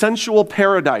of a sensual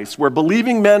paradise where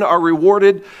believing men are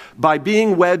rewarded by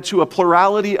being wed to a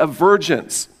plurality of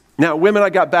virgins. Now, women, I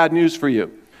got bad news for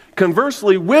you.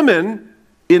 Conversely, women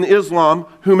in Islam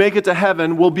who make it to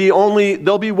heaven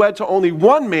they'll be wed to only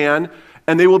one man,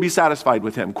 and they will be satisfied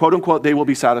with him. Quote unquote, they will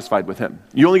be satisfied with him.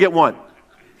 You only get one,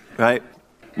 right?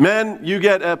 Men, you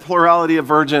get a plurality of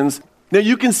virgins. Now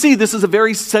you can see this is a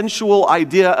very sensual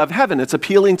idea of heaven. It's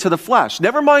appealing to the flesh.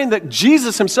 Never mind that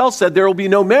Jesus himself said there will be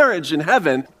no marriage in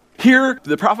heaven. Here,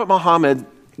 the Prophet Muhammad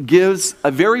gives a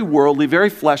very worldly, very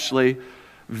fleshly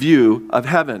view of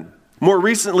heaven. More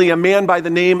recently, a man by the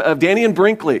name of Dannion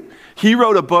Brinkley, he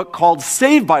wrote a book called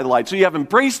Saved by the Light. So you have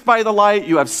Embraced by the Light,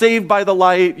 you have Saved by the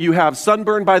Light, you have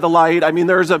Sunburned by the Light. I mean,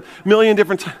 there's a million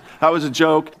different, that was a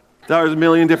joke. There's a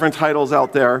million different titles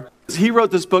out there. He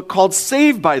wrote this book called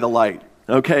Saved by the Light.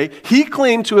 Okay, he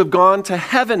claimed to have gone to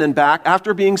heaven and back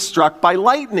after being struck by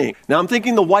lightning. Now I'm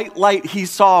thinking the white light he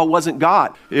saw wasn't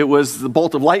God. It was the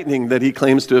bolt of lightning that he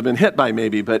claims to have been hit by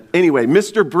maybe. But anyway,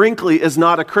 Mr. Brinkley is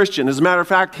not a Christian. As a matter of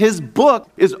fact, his book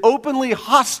is openly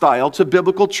hostile to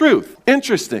biblical truth.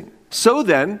 Interesting. So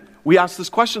then, we asked this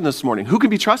question this morning. Who can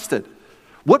be trusted?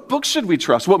 What books should we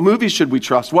trust? What movies should we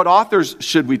trust? What authors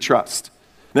should we trust?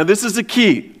 Now this is the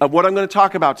key of what I'm going to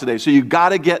talk about today. So you got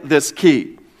to get this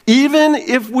key. Even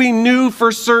if we knew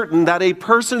for certain that a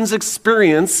person's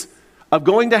experience of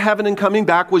going to heaven and coming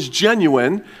back was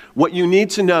genuine, what you need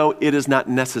to know, it is not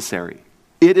necessary.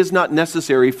 It is not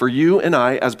necessary for you and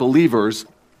I as believers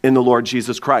in the Lord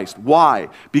Jesus Christ. Why?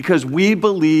 Because we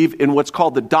believe in what's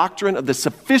called the doctrine of the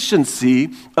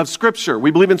sufficiency of Scripture. We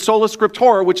believe in sola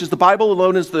scriptura, which is the Bible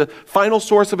alone is the final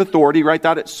source of authority, right?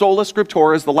 That sola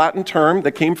scriptura is the Latin term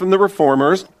that came from the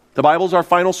Reformers. The Bible is our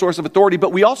final source of authority,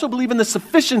 but we also believe in the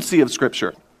sufficiency of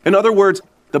Scripture. In other words,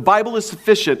 the Bible is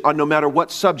sufficient on no matter what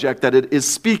subject that it is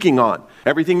speaking on.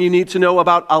 Everything you need to know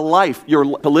about a life, to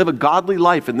live a godly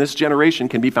life in this generation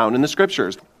can be found in the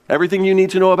Scriptures. Everything you need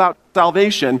to know about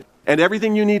salvation and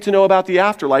everything you need to know about the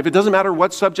afterlife, it doesn't matter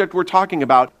what subject we're talking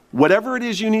about. Whatever it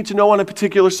is you need to know on a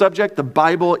particular subject, the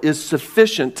Bible is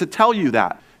sufficient to tell you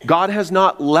that. God has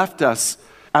not left us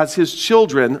as His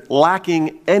children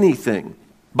lacking anything.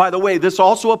 By the way, this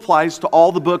also applies to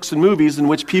all the books and movies in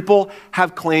which people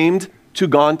have claimed to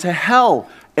gone to hell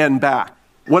and back.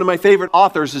 One of my favorite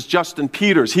authors is Justin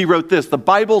Peters. He wrote this: the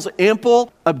Bible's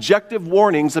ample objective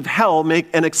warnings of hell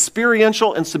make an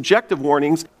experiential and subjective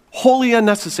warnings wholly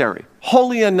unnecessary.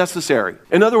 Wholly unnecessary.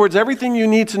 In other words, everything you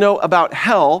need to know about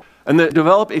hell and that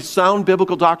develop a sound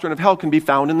biblical doctrine of hell can be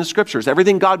found in the Scriptures.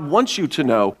 Everything God wants you to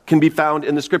know can be found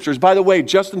in the Scriptures. By the way,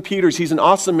 Justin Peters, he's an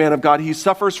awesome man of God. He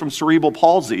suffers from cerebral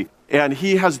palsy, and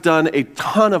he has done a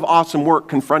ton of awesome work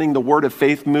confronting the Word of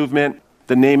Faith movement,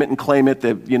 the name it and claim it,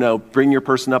 the, bring your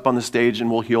person up on the stage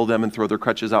and we'll heal them and throw their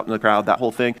crutches out in the crowd, that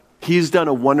whole thing. He's done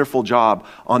a wonderful job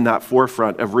on that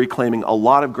forefront of reclaiming a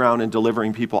lot of ground and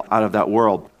delivering people out of that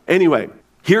world. Anyway,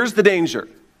 here's the danger.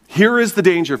 Here is the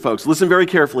danger, folks. Listen very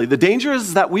carefully. The danger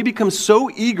is that we become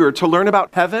so eager to learn about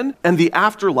heaven and the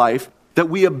afterlife that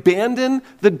we abandon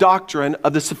the doctrine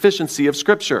of the sufficiency of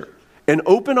Scripture and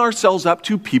open ourselves up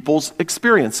to people's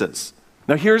experiences.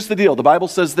 Now, here's the deal. The Bible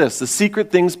says this: the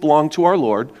secret things belong to our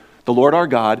Lord, the Lord our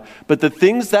God, but the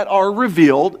things that are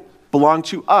revealed belong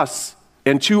to us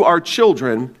and to our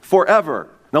children forever.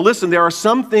 Now listen, there are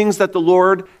some things that the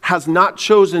Lord has not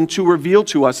chosen to reveal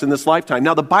to us in this lifetime.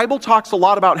 Now the Bible talks a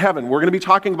lot about heaven. We're going to be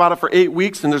talking about it for 8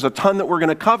 weeks, and there's a ton that we're going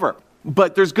to cover.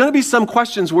 But there's going to be some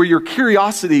questions where your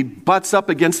curiosity butts up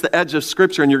against the edge of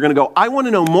Scripture and you're going to go, I want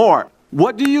to know more.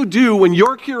 What do you do when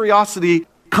your curiosity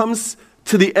comes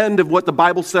to the end of what the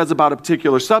Bible says about a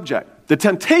particular subject? The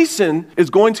temptation is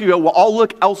going to go, well, I'll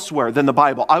look elsewhere than the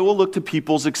Bible. I will look to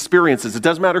people's experiences. It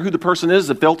doesn't matter who the person is.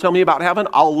 If they'll tell me about heaven,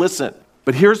 I'll listen.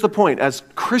 But here's the point. As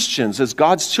Christians, as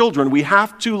God's children, we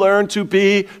have to learn to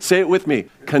be, say it with me,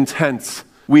 content.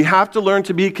 We have to learn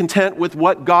to be content with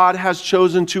what God has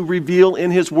chosen to reveal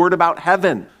in His Word about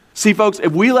heaven. See, folks,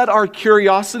 if we let our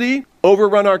curiosity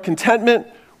overrun our contentment,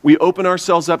 we open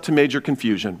ourselves up to major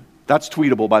confusion. That's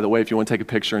tweetable, by the way, if you want to take a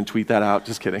picture and tweet that out.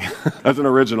 Just kidding. That's an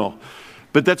original.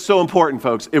 But that's so important,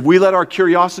 folks. If we let our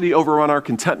curiosity overrun our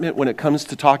contentment when it comes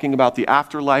to talking about the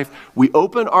afterlife, we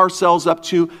open ourselves up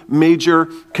to major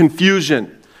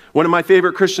confusion. One of my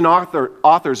favorite Christian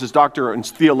authors and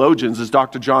theologians is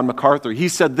Dr. John MacArthur. He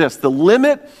said this: the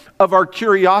limit of our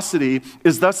curiosity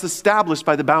is thus established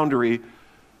by the boundary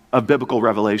of biblical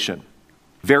revelation.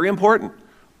 Very important.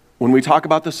 When we talk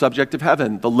about the subject of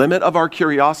heaven, the limit of our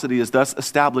curiosity is thus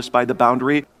established by the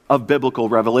boundary of biblical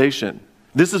revelation.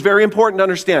 This is very important to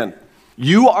understand.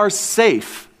 You are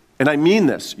safe, and I mean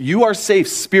this, you are safe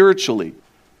spiritually.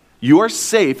 You are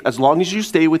safe as long as you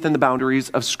stay within the boundaries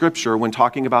of Scripture when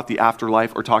talking about the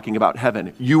afterlife or talking about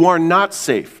heaven. You are not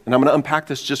safe, and I'm going to unpack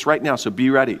this just right now, so be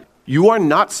ready. You are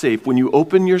not safe when you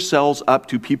open yourselves up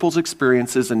to people's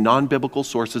experiences and non-biblical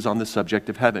sources on the subject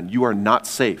of heaven. You are not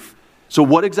safe. So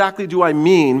what exactly do I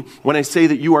mean when I say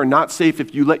that you are not safe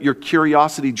if you let your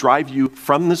curiosity drive you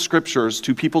from the Scriptures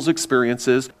to people's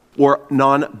experiences or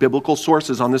non-biblical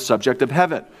sources on the subject of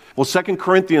heaven? Well, 2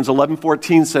 Corinthians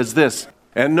 11:14 says this,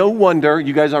 and no wonder,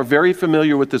 you guys are very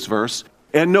familiar with this verse,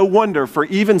 and no wonder, for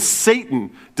even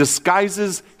Satan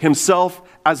disguises himself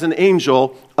as an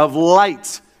angel of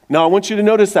light. Now, I want you to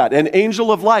notice that, an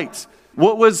angel of light.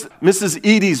 What was Mrs.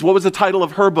 Edie's, what was the title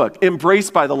of her book?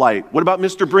 Embraced by the Light. What about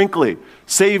Mr. Brinkley?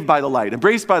 Saved by the Light.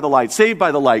 Embraced by the Light. Saved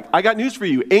by the Light. I got news for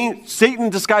you. Satan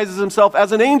disguises himself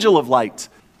as an angel of light.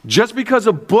 Just because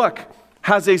a book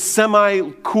has a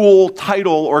semi-cool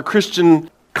title or Christian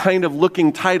kind of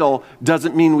looking title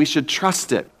doesn't mean we should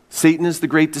trust it. Satan is the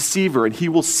great deceiver, and he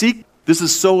will seek, this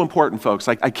is so important, folks,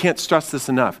 I can't stress this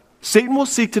enough. Satan will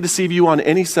seek to deceive you on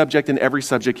any subject and every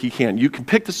subject he can. You can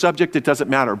pick the subject, it doesn't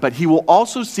matter, but he will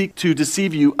also seek to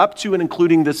deceive you up to and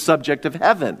including this subject of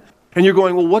heaven. And you're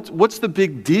going, well, what's the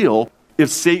big deal if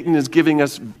Satan is giving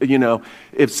us,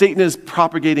 if Satan is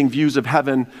propagating views of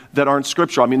heaven that aren't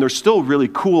scriptural? I mean, they're still really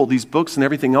cool. These books and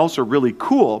everything else are really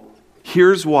cool.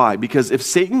 Here's why. Because if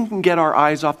Satan can get our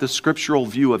eyes off the scriptural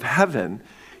view of heaven,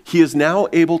 he is now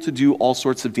able to do all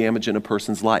sorts of damage in a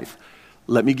person's life.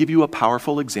 Let me give you a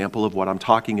powerful example of what I'm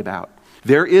talking about.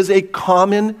 There is a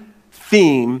common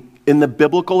theme in the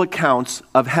biblical accounts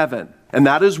of heaven, and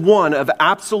that is one of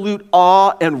absolute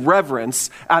awe and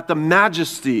reverence at the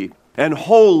majesty and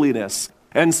holiness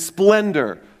and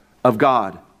splendor of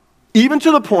God. Even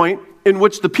to the point in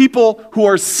which the people who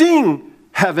are seeing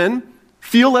heaven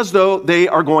feel as though they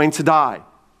are going to die.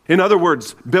 In other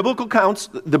words, the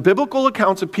biblical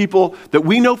accounts of people that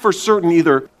we know for certain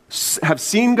either have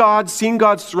seen God, seen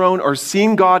God's throne, or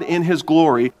seen God in His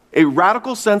glory, a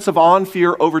radical sense of awe and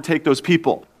fear overtake those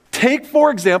people. Take,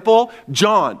 for example,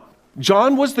 John.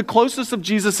 John was the closest of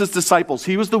Jesus' disciples.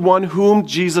 He was the one whom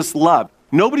Jesus loved.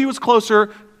 Nobody was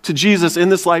closer to Jesus in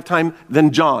this lifetime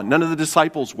than John. None of the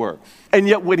disciples were. And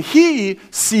yet when he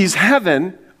sees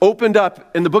heaven opened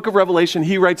up in the book of Revelation,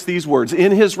 he writes these words,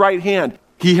 in his right hand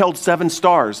he held 7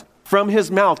 stars. From his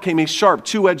mouth came a sharp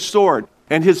 2-edged sword,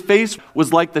 and his face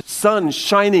was like the sun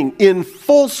shining in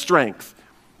full strength.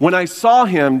 When I saw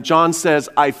him, John says,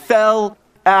 I fell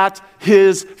at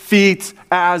his feet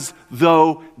as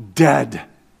though dead.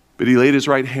 But he laid his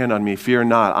right hand on me. Fear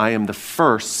not, I am the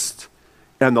first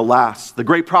and the last. The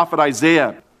great prophet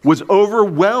Isaiah was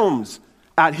overwhelmed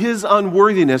at his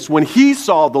unworthiness when he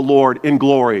saw the Lord in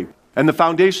glory. And the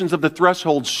foundations of the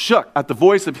threshold shook at the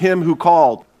voice of him who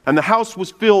called. And the house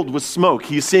was filled with smoke.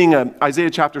 He's seeing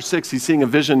Isaiah chapter 6, he's seeing a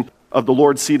vision of the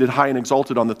Lord seated high and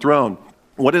exalted on the throne.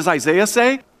 What does Isaiah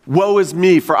say? Woe is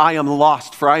me, for I am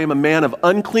lost, for I am a man of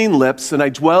unclean lips, and I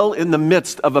dwell in the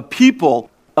midst of a people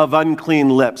of unclean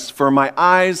lips. For my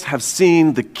eyes have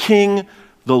seen the King,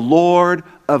 the Lord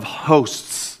of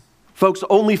hosts. Folks,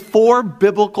 only 4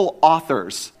 biblical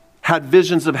authors had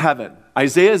visions of heaven: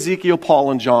 Isaiah, Ezekiel, Paul,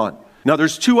 and John. Now,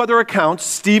 there's 2 other accounts.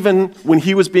 Stephen, when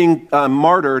he was being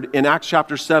martyred in Acts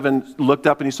chapter 7, looked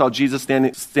up and he saw Jesus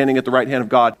standing at the right hand of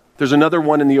God. There's another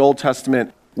one in the Old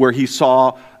Testament where he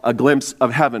saw a glimpse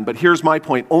of heaven. But here's my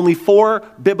point. Only 4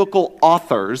 biblical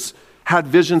authors had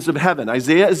visions of heaven: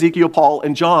 Isaiah, Ezekiel, Paul,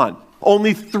 and John.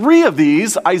 Only 3 of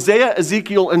these, Isaiah,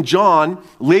 Ezekiel, and John,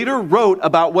 later wrote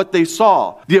about what they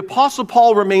saw. The Apostle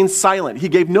Paul remained silent. He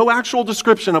gave no actual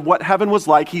description of what heaven was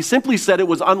like. He simply said it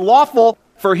was unlawful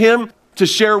for him to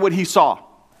share what he saw.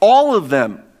 All of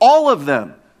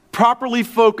them, properly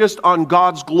focused on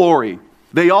God's glory.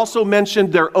 They also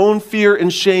mentioned their own fear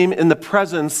and shame in the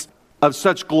presence of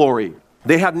such glory.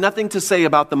 They had nothing to say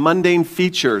about the mundane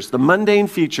features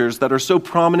that are so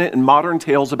prominent in modern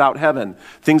tales about heaven.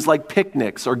 Things like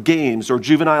picnics or games or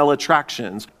juvenile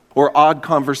attractions or odd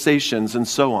conversations and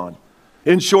so on.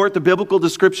 In short, the biblical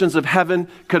descriptions of heaven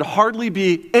could hardly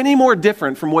be any more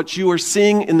different from what you are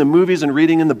seeing in the movies and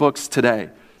reading in the books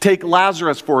today. Take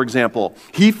Lazarus, for example.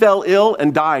 He fell ill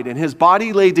and died, and his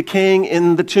body lay decaying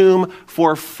in the tomb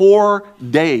for 4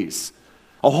 days.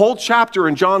 A whole chapter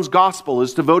in John's gospel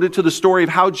is devoted to the story of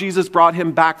how Jesus brought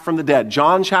him back from the dead.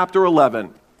 John chapter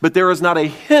 11. But there is not a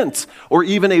hint or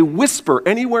even a whisper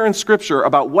anywhere in Scripture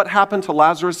about what happened to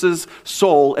Lazarus'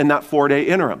 soul in that 4-day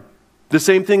interim. The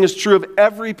same thing is true of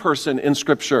every person in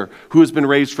Scripture who has been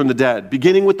raised from the dead,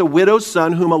 beginning with the widow's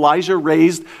son whom Elijah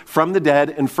raised from the dead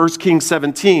in 1 Kings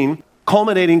 17,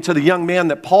 culminating to the young man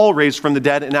that Paul raised from the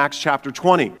dead in Acts chapter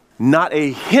 20. Not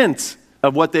a hint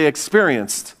of what they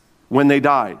experienced when they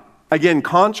died. Again,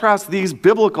 contrast these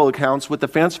biblical accounts with the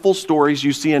fanciful stories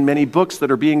you see in many books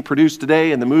that are being produced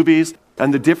today in the movies,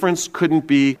 and the difference couldn't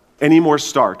be any more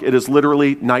stark. It is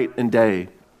literally night and day.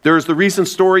 There's the recent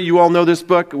story, you all know this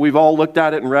book, we've all looked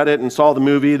at it and read it and saw the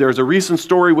movie. There's a recent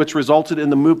story which resulted in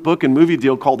the book and movie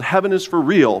deal called Heaven is for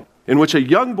Real, in which a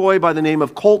young boy by the name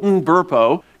of Colton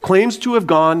Burpo claims to have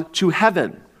gone to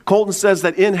heaven. Colton says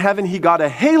that in heaven he got a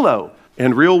halo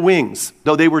and real wings,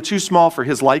 though they were too small for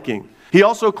his liking. He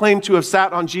also claimed to have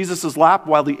sat on Jesus' lap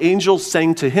while the angels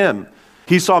sang to him.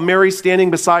 He saw Mary standing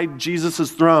beside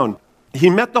Jesus' throne. He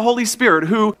met the Holy Spirit,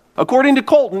 who, according to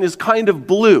Colton, is kind of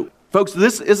blue. Folks,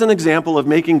 this is an example of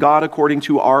making God according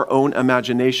to our own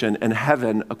imagination and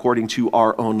heaven according to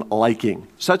our own liking.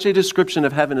 Such a description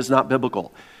of heaven is not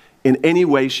biblical in any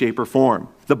way, shape, or form.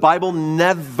 The Bible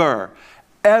never,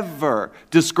 ever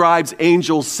describes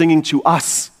angels singing to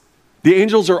us. The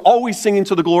angels are always singing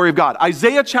to the glory of God.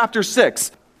 Isaiah chapter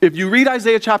 6, if you read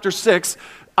Isaiah chapter 6,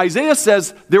 Isaiah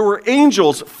says there were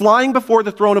angels flying before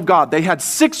the throne of God. They had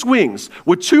 6 wings.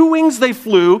 With 2 wings they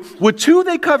flew, with 2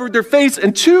 they covered their face,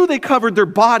 and 2 they covered their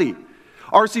body.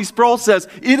 R.C. Sproul says,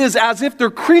 it is as if their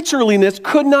creatureliness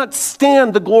could not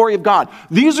stand the glory of God.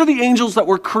 These are the angels that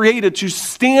were created to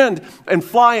stand and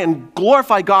fly and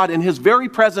glorify God in his very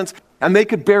presence, and they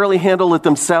could barely handle it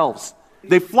themselves.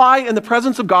 They fly in the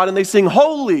presence of God and they sing,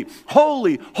 holy,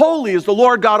 holy, holy is the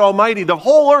Lord God Almighty. The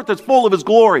whole earth is full of his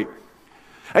glory.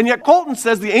 And yet Colton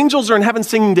says the angels are in heaven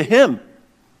singing to him.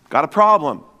 Got a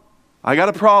problem. I got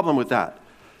a problem with that.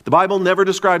 The Bible never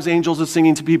describes angels as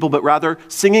singing to people, but rather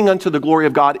singing unto the glory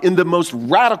of God in the most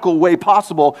radical way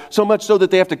possible, so much so that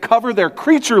they have to cover their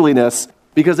creatureliness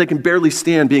because they can barely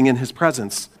stand being in his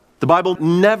presence. The Bible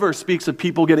never speaks of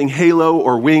people getting halo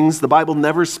or wings. The Bible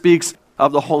never speaks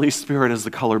of the Holy Spirit as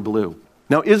the color blue.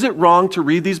 Now, is it wrong to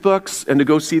read these books and to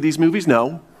go see these movies?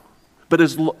 No. But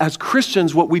as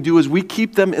Christians, what we do is we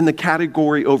keep them in the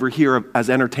category over here as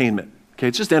entertainment. Okay,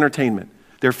 it's just entertainment.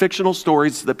 They're fictional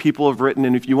stories that people have written,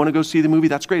 and if you want to go see the movie,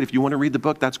 that's great. If you want to read the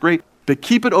book, that's great. But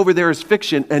keep it over there as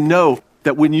fiction and know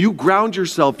that when you ground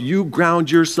yourself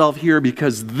here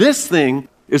because this thing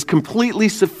is completely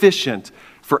sufficient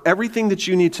for everything that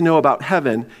you need to know about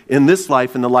heaven in this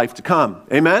life and the life to come.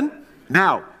 Amen?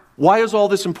 Now, why is all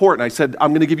this important? I said,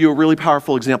 I'm going to give you a really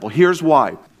powerful example. Here's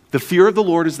why. The fear of the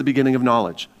Lord is the beginning of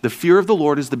knowledge. The fear of the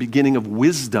Lord is the beginning of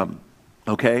wisdom.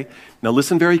 Okay? Now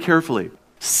listen very carefully.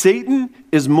 Satan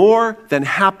is more than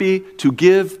happy to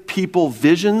give people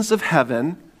visions of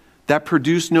heaven that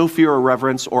produce no fear or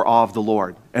reverence or awe of the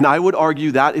Lord. And I would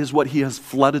argue that is what he has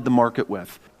flooded the market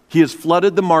with. He has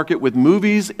flooded the market with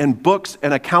movies and books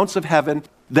and accounts of heaven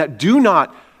that do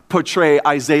not portray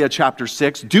Isaiah chapter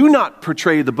 6, do not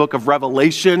portray the book of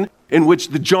Revelation, in which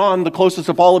John, the closest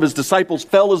of all of his disciples,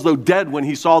 fell as though dead when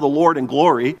he saw the Lord in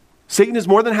glory. Satan is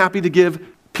more than happy to give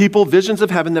people visions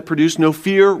of heaven that produce no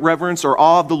fear, reverence, or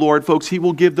awe of the Lord. Folks, he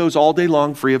will give those all day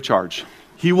long free of charge.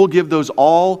 He will give those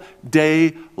all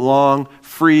day long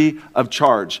free of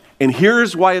charge. And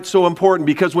here's why it's so important,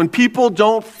 because when people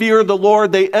don't fear the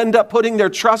Lord, they end up putting their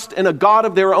trust in a God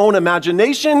of their own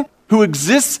imagination who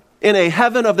exists in a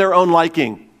heaven of their own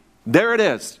liking. There it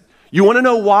is. You want to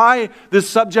know why this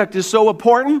subject is so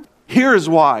important? Here's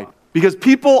why. Because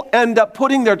people end up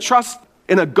putting their trust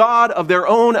in a God of their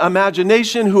own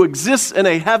imagination who exists in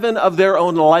a heaven of their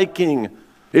own liking.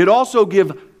 It also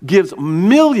gives gives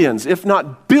millions, if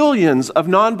not billions, of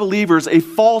non-believers a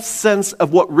false sense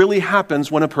of what really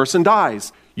happens when a person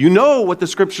dies. You know what the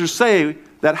scriptures say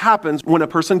that happens when a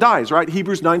person dies, right?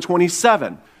 Hebrews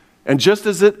 9:27. And just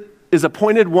as it is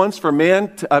appointed once for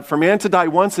man to die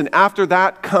once, and after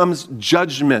that comes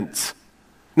judgment.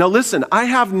 Now listen, I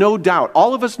have no doubt,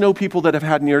 all of us know people that have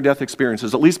had near-death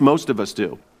experiences, at least most of us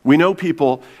do. We know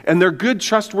people, and they're good,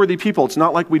 trustworthy people. It's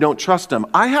not like we don't trust them.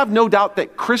 I have no doubt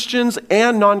that Christians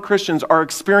and non-Christians are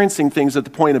experiencing things at the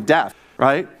point of death,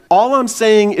 right? All I'm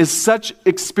saying is such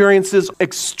experiences are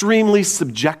extremely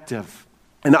subjective.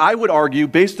 And I would argue,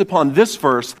 based upon this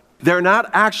verse, they're not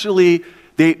actually,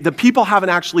 the people haven't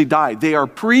actually died. They are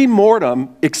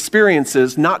pre-mortem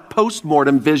experiences, not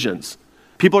post-mortem visions.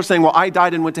 People are saying, well, I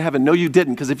died and went to heaven. No, you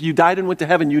didn't, because if you died and went to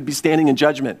heaven, you'd be standing in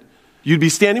judgment. You'd be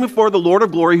standing before the Lord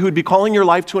of glory, who would be calling your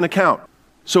life to an account.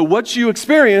 So what you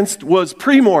experienced was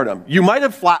pre-mortem. You might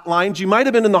have flatlined, you might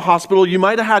have been in the hospital, you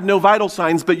might have had no vital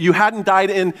signs, but you hadn't died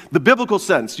in the biblical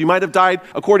sense. You might have died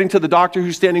according to the doctor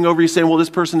who's standing over you saying, well, this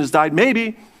person has died.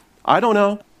 Maybe. I don't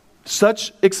know.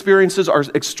 Such experiences are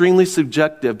extremely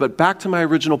subjective. But back to my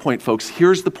original point, folks,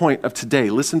 here's the point of today.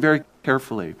 Listen very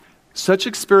carefully. Such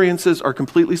experiences are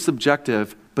completely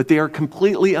subjective, but they are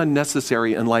completely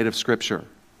unnecessary in light of Scripture.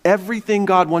 Everything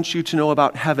God wants you to know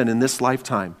about heaven in this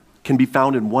lifetime can be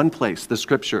found in one place, the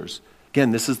Scriptures.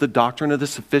 Again, this is the doctrine of the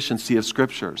sufficiency of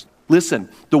Scriptures. Listen,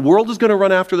 the world is going to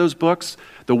run after those books.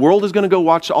 The world is going to go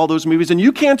watch all those movies, and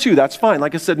you can too. That's fine.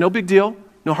 Like I said, no big deal.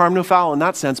 No harm, no foul in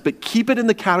that sense, but keep it in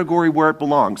the category where it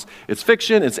belongs. It's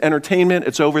fiction, it's entertainment,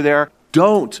 it's over there.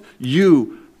 Don't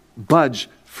you budge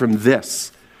from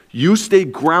this. You stay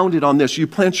grounded on this. You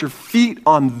plant your feet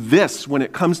on this when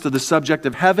it comes to the subject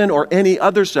of heaven or any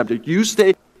other subject. You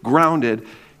stay grounded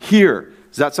here.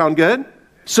 Does that sound good?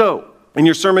 So, in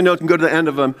your sermon notes, you can go to the end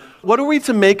of them. What are we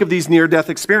to make of these near-death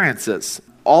experiences?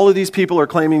 All of these people are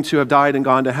claiming to have died and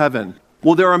gone to heaven.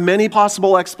 Well, there are many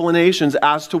possible explanations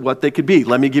as to what they could be.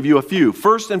 Let me give you a few.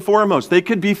 First and foremost, they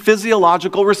could be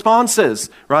physiological responses,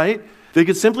 right? They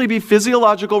could simply be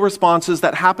physiological responses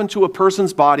that happen to a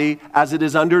person's body as it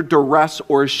is under duress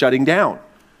or is shutting down.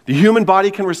 The human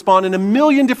body can respond in a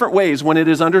million different ways when it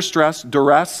is under stress,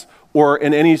 duress, or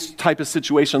in any type of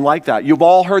situation like that. You've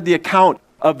all heard the account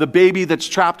of the baby that's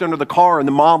trapped under the car and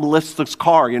the mom lifts this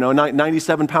car. You know, a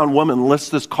 97-pound woman lifts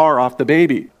this car off the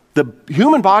baby. The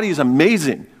human body is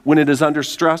amazing when it is under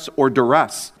stress or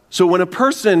duress. So when a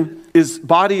person's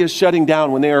body is shutting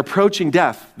down, when they are approaching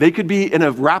death, they could be in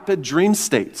a rapid dream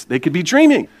state. They could be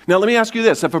dreaming. Now let me ask you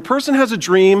this. If a person has a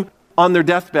dream on their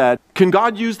deathbed, can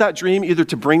God use that dream either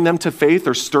to bring them to faith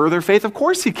or stir their faith? Of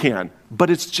course he can, but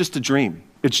it's just a dream.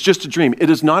 It's just a dream. It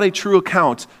is not a true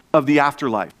account of the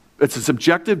afterlife. It's a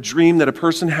subjective dream that a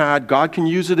person had. God can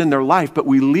use it in their life, but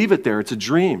we leave it there. It's a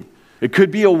dream. It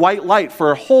could be a white light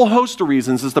for a whole host of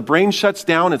reasons. As the brain shuts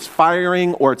down, it's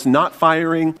firing or it's not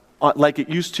firing like it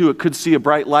used to. It could see a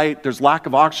bright light. There's lack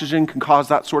of oxygen can cause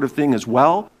that sort of thing as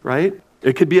well, right?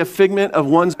 It could be a figment of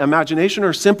one's imagination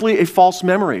or simply a false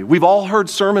memory. We've all heard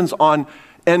sermons on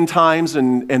end times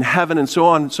and heaven and so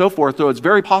on and so forth, though it's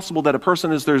very possible that a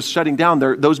person, as they're shutting down,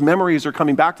 those memories are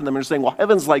coming back to them and they're saying, well,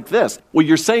 heaven's like this. Well,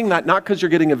 you're saying that not because you're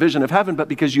getting a vision of heaven, but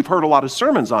because you've heard a lot of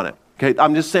sermons on it. Okay,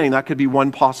 I'm just saying that could be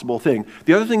one possible thing.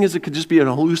 The other thing is it could just be an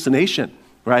hallucination,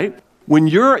 right? When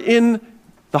you're in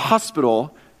the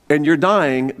hospital and you're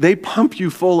dying, they pump you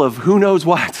full of who knows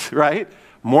what, right?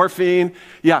 Morphine.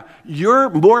 Yeah, your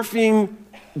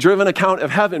morphine-driven account of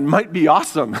heaven might be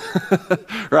awesome,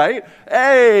 right?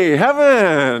 Hey,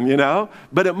 heaven, you know?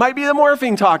 But it might be the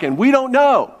morphine talking. We don't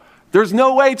know. There's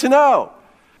no way to know.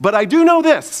 But I do know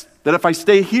this, that if I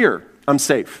stay here, I'm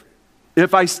safe.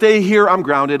 If I stay here, I'm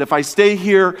grounded. If I stay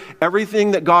here,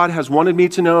 everything that God has wanted me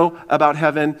to know about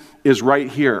heaven is right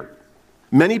here.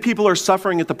 Many people are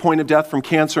suffering at the point of death from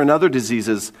cancer and other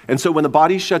diseases. And so when the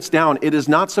body shuts down, it is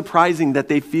not surprising that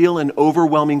they feel an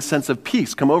overwhelming sense of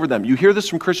peace come over them. You hear this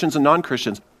from Christians and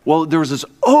non-Christians. Well, there was this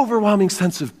overwhelming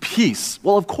sense of peace.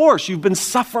 Well, of course, you've been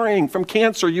suffering from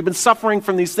cancer. You've been suffering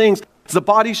from these things. It's the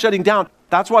body shutting down.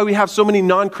 That's why we have so many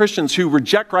non-Christians who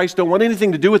reject Christ, don't want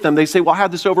anything to do with them. They say, well, I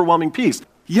had this overwhelming peace.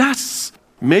 Yes,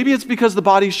 maybe it's because the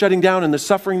body's shutting down and the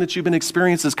suffering that you've been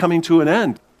experiencing is coming to an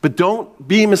end. But don't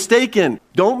be mistaken.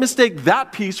 Don't mistake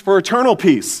that peace for eternal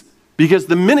peace. Because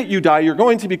the minute you die, you're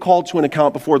going to be called to an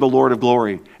account before the Lord of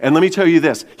glory. And let me tell you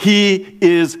this, He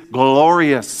is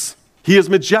glorious. He is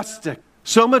majestic.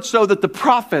 So much so that the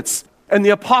prophets and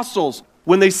the apostles,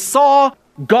 when they saw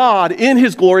God in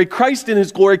His glory, Christ in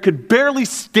His glory, could barely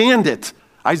stand it.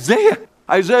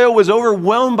 Isaiah was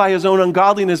overwhelmed by his own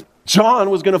ungodliness.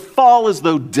 John was going to fall as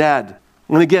though dead.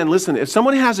 And again, listen, if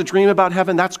someone has a dream about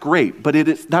heaven, that's great, but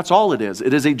that's all it is.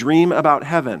 It is a dream about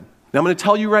heaven. Now, I'm going to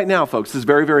tell you right now, folks, this is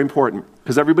very, very important,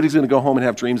 because everybody's going to go home and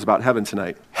have dreams about heaven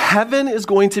tonight. Heaven is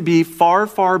going to be far,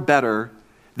 far better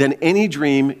than any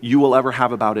dream you will ever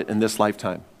have about it in this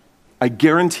lifetime. I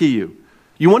guarantee you.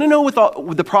 You want to know with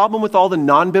the problem with all the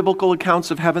non-biblical accounts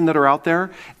of heaven that are out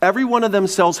there? Every one of them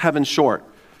sells heaven short.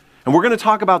 And we're going to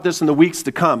talk about this in the weeks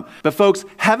to come. But folks,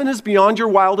 heaven is beyond your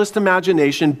wildest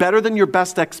imagination, better than your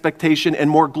best expectation, and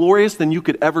more glorious than you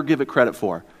could ever give it credit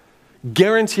for.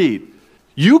 Guaranteed.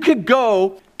 You could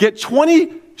go get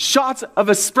 20 shots of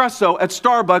espresso at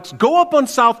Starbucks, go up on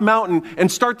South Mountain,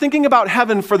 and start thinking about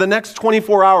heaven for the next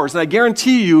 24 hours. And I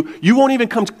guarantee you, you won't even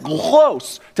come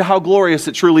close to how glorious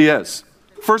it truly is.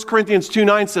 1 Corinthians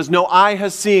 2:9 says, "No eye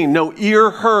has seen, no ear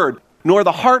heard, nor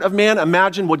the heart of man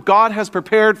imagined what God has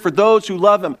prepared for those who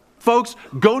love him." Folks,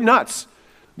 go nuts.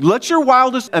 Let your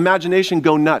wildest imagination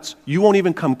go nuts. You won't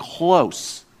even come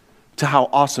close to how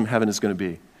awesome heaven is going to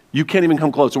be. You can't even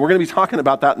come close. And we're going to be talking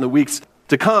about that in the weeks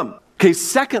to come. Okay,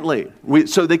 secondly,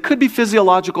 so they could be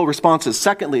physiological responses.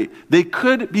 Secondly, they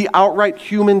could be outright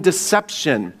human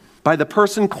deception by the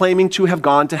person claiming to have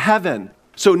gone to heaven.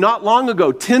 So not long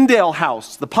ago, Tyndale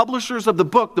House, the publishers of the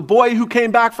book, The Boy Who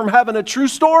Came Back from Heaven, a true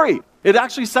story. It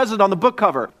actually says it on the book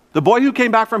cover. The Boy Who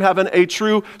Came Back from Heaven, a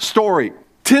true story.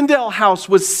 Tyndale House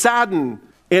was saddened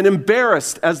and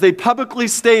embarrassed as they publicly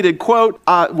stated, quote,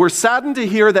 "We're saddened to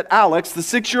hear that Alex, the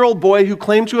 6-year-old boy who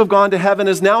claimed to have gone to heaven,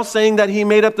 is now saying that he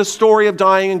made up the story of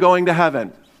dying and going to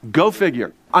heaven." Go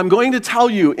figure. I'm going to tell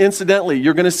you, incidentally,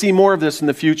 you're going to see more of this in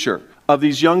the future, of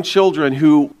these young children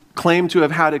who claim to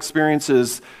have had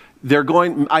experiences.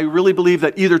 I really believe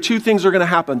that either two things are going to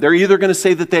happen. They're either going to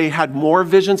say that they had more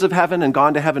visions of heaven and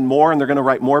gone to heaven more, and they're going to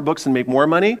write more books and make more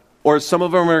money, or some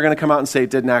of them are going to come out and say it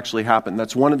didn't actually happen.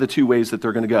 That's one of the two ways that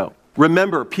they're going to go.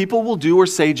 Remember, people will do or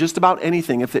say just about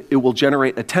anything if it will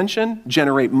generate attention,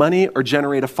 generate money, or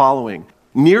generate a following.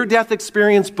 Near-death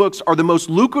experience books are the most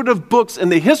lucrative books in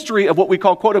the history of what we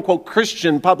call, quote-unquote,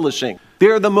 Christian publishing. They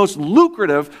are the most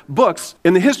lucrative books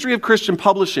in the history of Christian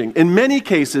publishing. In many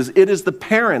cases, it is the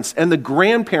parents and the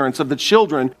grandparents of the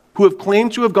children who have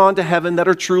claimed to have gone to heaven that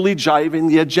are truly driving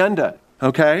the agenda,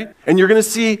 okay? And you're going to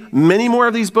see many more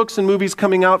of these books and movies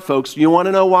coming out, folks. You want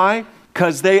to know why?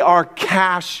 Because they are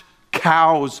cash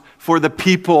cows for the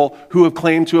people who have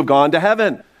claimed to have gone to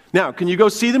heaven. Now, can you go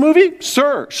see the movie?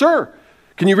 Sure.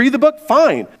 Can you read the book?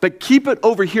 Fine. But keep it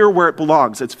over here where it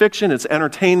belongs. It's fiction, it's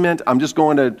entertainment. I'm just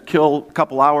going to kill a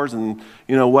couple hours and,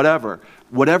 whatever.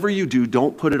 Whatever you do,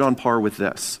 don't put it on par with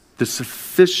this. The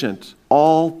sufficient,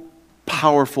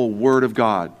 all-powerful Word of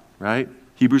God, right?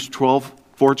 Hebrews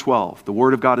 4:12. The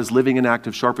Word of God is living and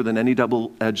active, sharper than any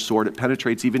double-edged sword. It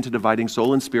penetrates even to dividing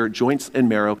soul and spirit, joints and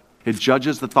marrow. It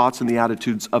judges the thoughts and the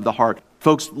attitudes of the heart.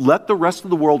 Folks, let the rest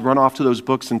of the world run off to those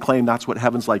books and claim that's what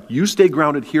heaven's like. You stay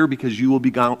grounded here because you will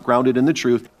be grounded in the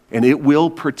truth, and it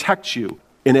will protect you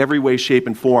in every way, shape,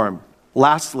 and form.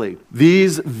 Lastly,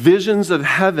 these visions of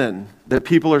heaven that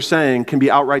people are saying can be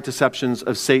outright deceptions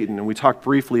of Satan, and we talked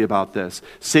briefly about this.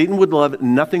 Satan would love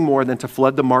nothing more than to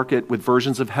flood the market with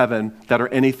versions of heaven that are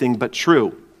anything but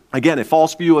true. Again, a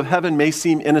false view of heaven may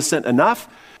seem innocent enough,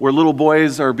 where little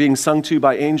boys are being sung to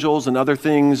by angels and other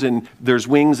things, and there's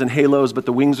wings and halos, but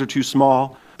the wings are too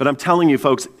small. But I'm telling you,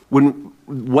 folks,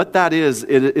 what that is,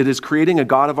 it is creating a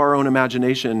God of our own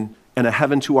imagination and a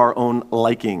heaven to our own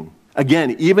liking.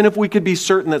 Again, even if we could be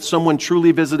certain that someone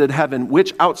truly visited heaven,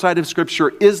 which outside of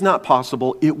Scripture is not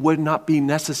possible, it would not be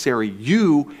necessary.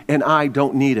 You and I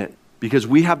don't need it, because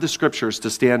we have the Scriptures to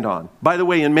stand on. By the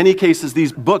way, in many cases,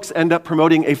 these books end up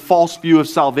promoting a false view of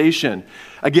salvation.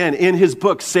 Again, in his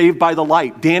book, Saved by the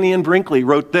Light, Dannion Brinkley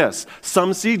wrote this: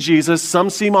 "Some see Jesus, some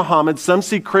see Muhammad, some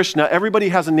see Krishna. Everybody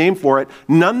has a name for it.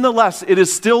 Nonetheless, it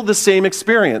is still the same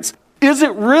experience." Is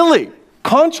it really?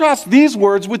 Contrast these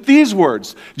words with these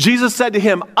words. Jesus said to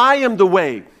him, "I am the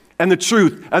way and the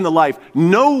truth and the life.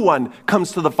 No one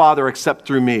comes to the Father except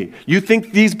through me." You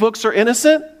think these books are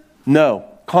innocent? No.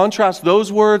 Contrast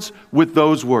those words with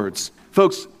those words.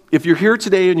 Folks, if you're here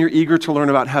today and you're eager to learn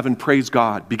about heaven, praise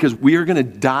God, because we are going to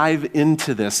dive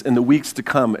into this in the weeks to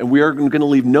come, and we are going to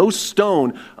leave no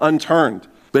stone unturned.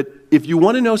 But if you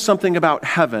want to know something about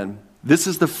heaven, this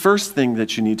is the first thing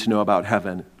that you need to know about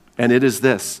heaven, and it is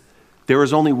this: there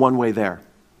is only one way there,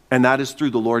 and that is through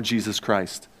the Lord Jesus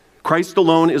Christ. Christ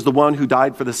alone is the one who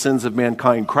died for the sins of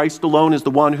mankind. Christ alone is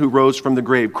the one who rose from the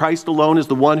grave. Christ alone is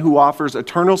the one who offers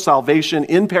eternal salvation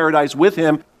in paradise with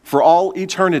him for all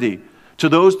eternity. To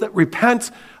those that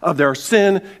repent of their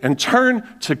sin and turn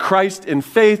to Christ in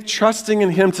faith, trusting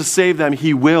in him to save them,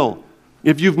 he will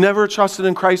If you've never trusted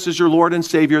in Christ as your Lord and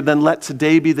Savior, then let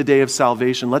today be the day of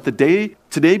salvation. Let today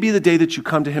be the day that you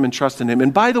come to him and trust in him.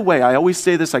 And by the way, I always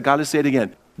say this, I got to say it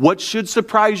again. What should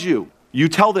surprise you? You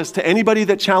tell this to anybody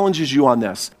that challenges you on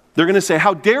this. They're going to say,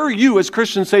 how dare you as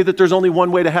Christians say that there's only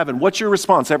one way to heaven? What's your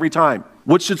response every time?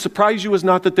 What should surprise you is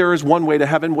not that there is one way to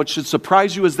heaven. What should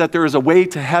surprise you is that there is a way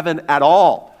to heaven at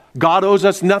all. God owes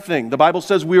us nothing. The Bible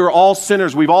says we are all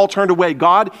sinners. We've all turned away.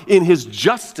 God, in his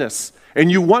justice, and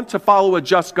you want to follow a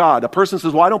just God. A person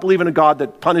says, well, I don't believe in a God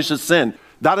that punishes sin.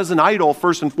 That is an idol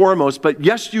first and foremost, but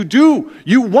yes, you do.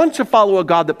 You want to follow a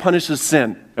God that punishes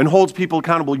sin and holds people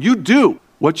accountable. You do.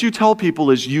 What you tell people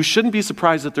is you shouldn't be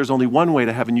surprised that there's only one way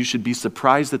to heaven. You should be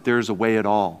surprised that there's a way at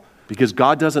all, because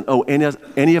God doesn't owe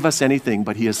any of us anything,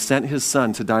 but he has sent his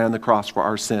son to die on the cross for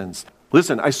our sins.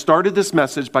 Listen, I started this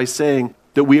message by saying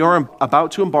that we are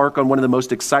about to embark on one of the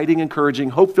most exciting, encouraging,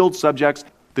 hope-filled subjects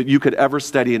that you could ever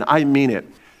study, and I mean it.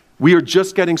 We are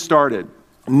just getting started.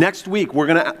 Next week, we're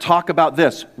going to talk about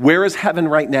this. Where is heaven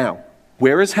right now?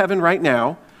 Where is heaven right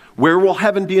now? Where will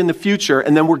heaven be in the future?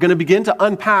 And then we're going to begin to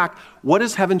unpack what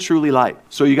is heaven truly like.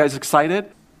 So are you guys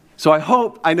excited? So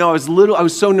I know I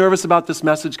was so nervous about this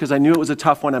message because I knew it was a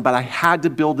tough one, but I had to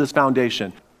build this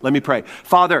foundation. Let me pray.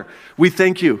 Father, we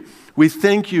thank you. We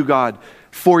thank you, God,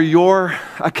 for your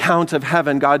account of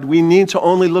heaven. God, we need to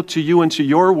only look to you and to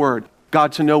your word,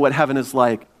 God, to know what heaven is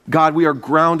like. God, we are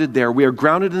grounded there. We are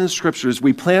grounded in the scriptures.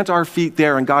 We plant our feet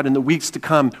there. And God, in the weeks to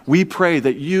come, we pray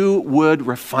that you would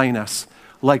refine us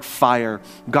like fire.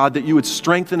 God, that you would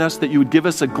strengthen us, that you would give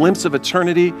us a glimpse of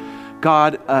eternity.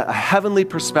 God, a heavenly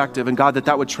perspective. And God,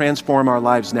 that would transform our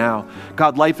lives now.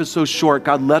 God, life is so short.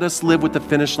 God, let us live with the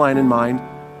finish line in mind.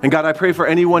 And God, I pray for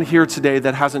anyone here today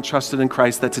that hasn't trusted in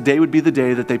Christ, that today would be the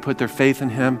day that they put their faith in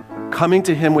him, coming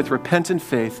to him with repentant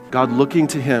faith, God, looking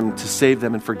to him to save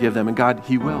them and forgive them. And God,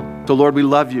 he will. So Lord, we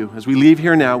love you. As we leave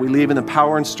here now, we leave in the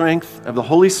power and strength of the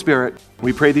Holy Spirit.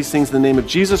 We pray these things in the name of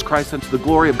Jesus Christ and to the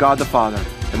glory of God the Father.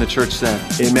 And the church said,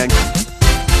 amen.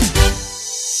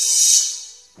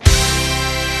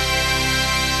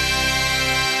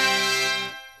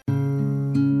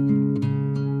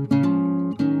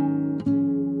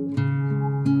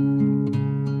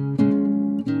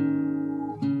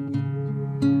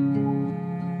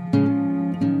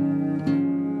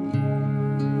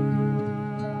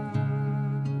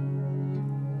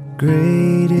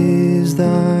 Great is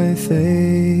thy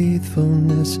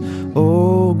faithfulness,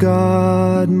 O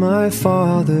God, my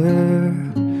Father.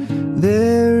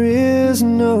 There is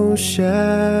no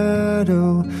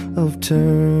shadow of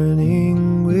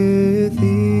turning with thee.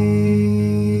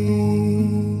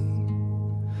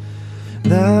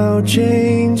 Thou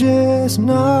changest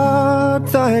not,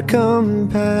 thy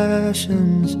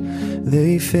compassions,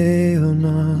 they fail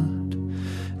not.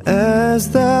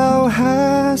 As thou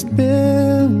hast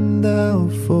been, thou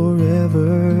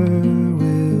forever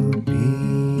wilt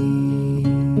be.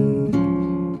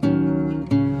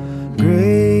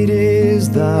 Great is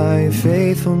thy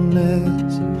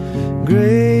faithfulness,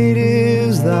 great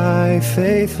is thy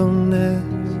faithfulness.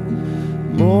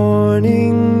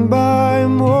 Morning by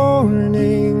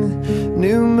morning,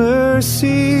 new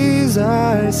mercies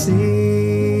I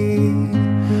see.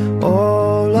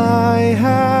 All I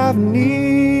have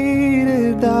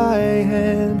needed, thy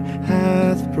hand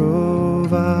hath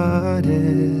provided.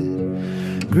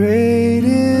 Great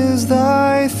is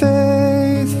thy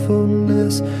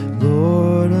faithfulness,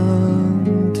 Lord,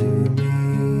 unto me.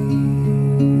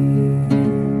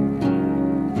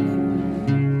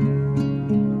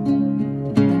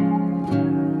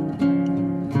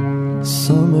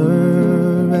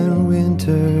 Summer and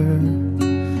winter,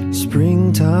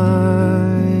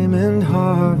 springtime and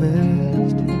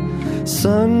harvest,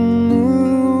 sun,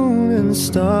 moon, and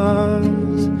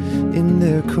stars in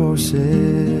their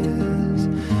courses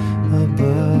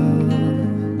above.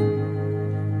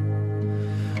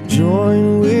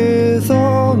 Join with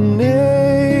all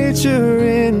nature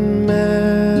in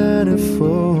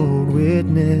manifold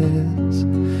witness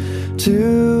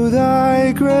to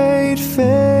thy great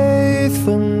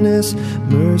faithfulness,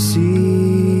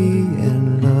 mercy,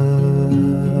 and love.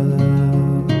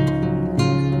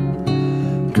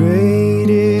 Great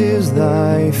is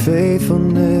thy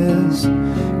faithfulness,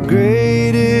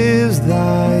 great is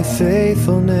thy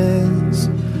faithfulness.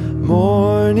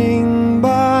 Morning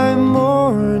by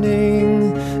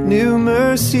morning, new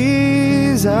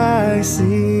mercies I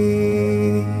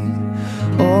see.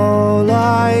 All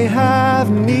I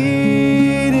have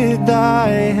needed, thy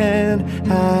hand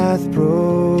hath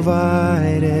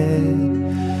provided.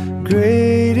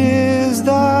 Great is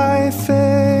thy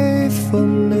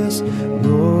faithfulness,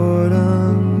 Lord,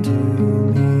 unto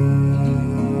me.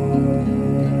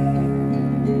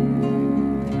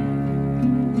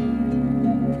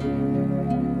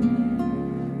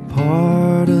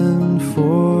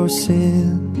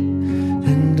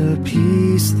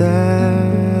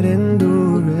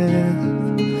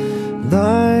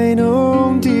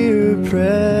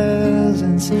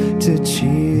 presence to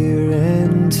cheer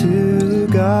and to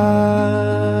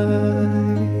guide.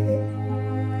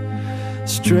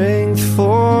 Strength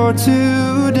for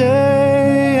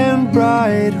today and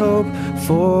bright hope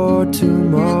for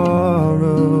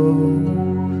tomorrow.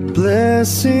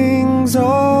 Blessings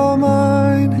all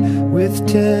mine with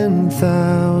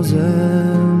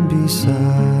 10,000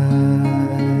 beside.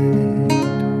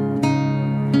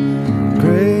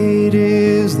 Great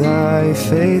is thy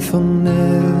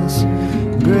faithfulness,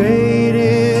 great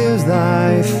is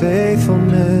thy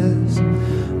faithfulness.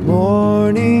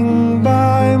 Morning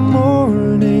by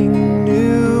morning,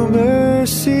 new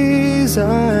mercies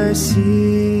I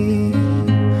see.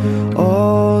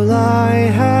 All I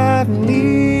have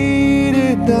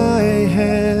needed, thy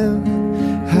hand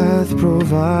hath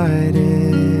provided.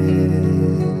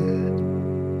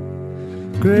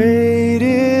 Great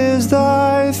is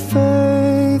thy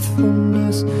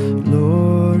faithfulness,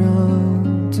 Lord,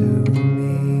 unto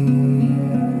me.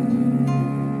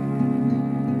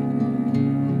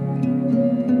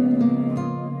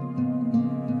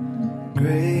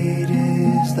 Great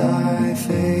is thy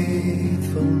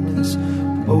faithfulness,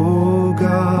 O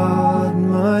God,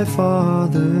 my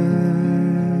Father.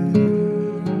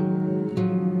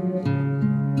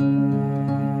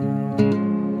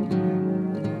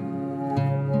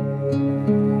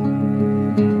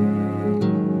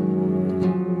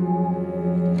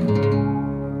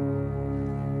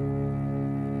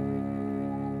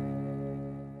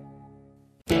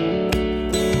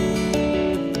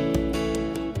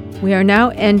 We are now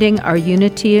ending our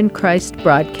Unity in Christ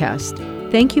broadcast.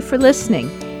 Thank you for listening,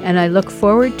 and I look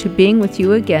forward to being with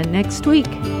you again next week.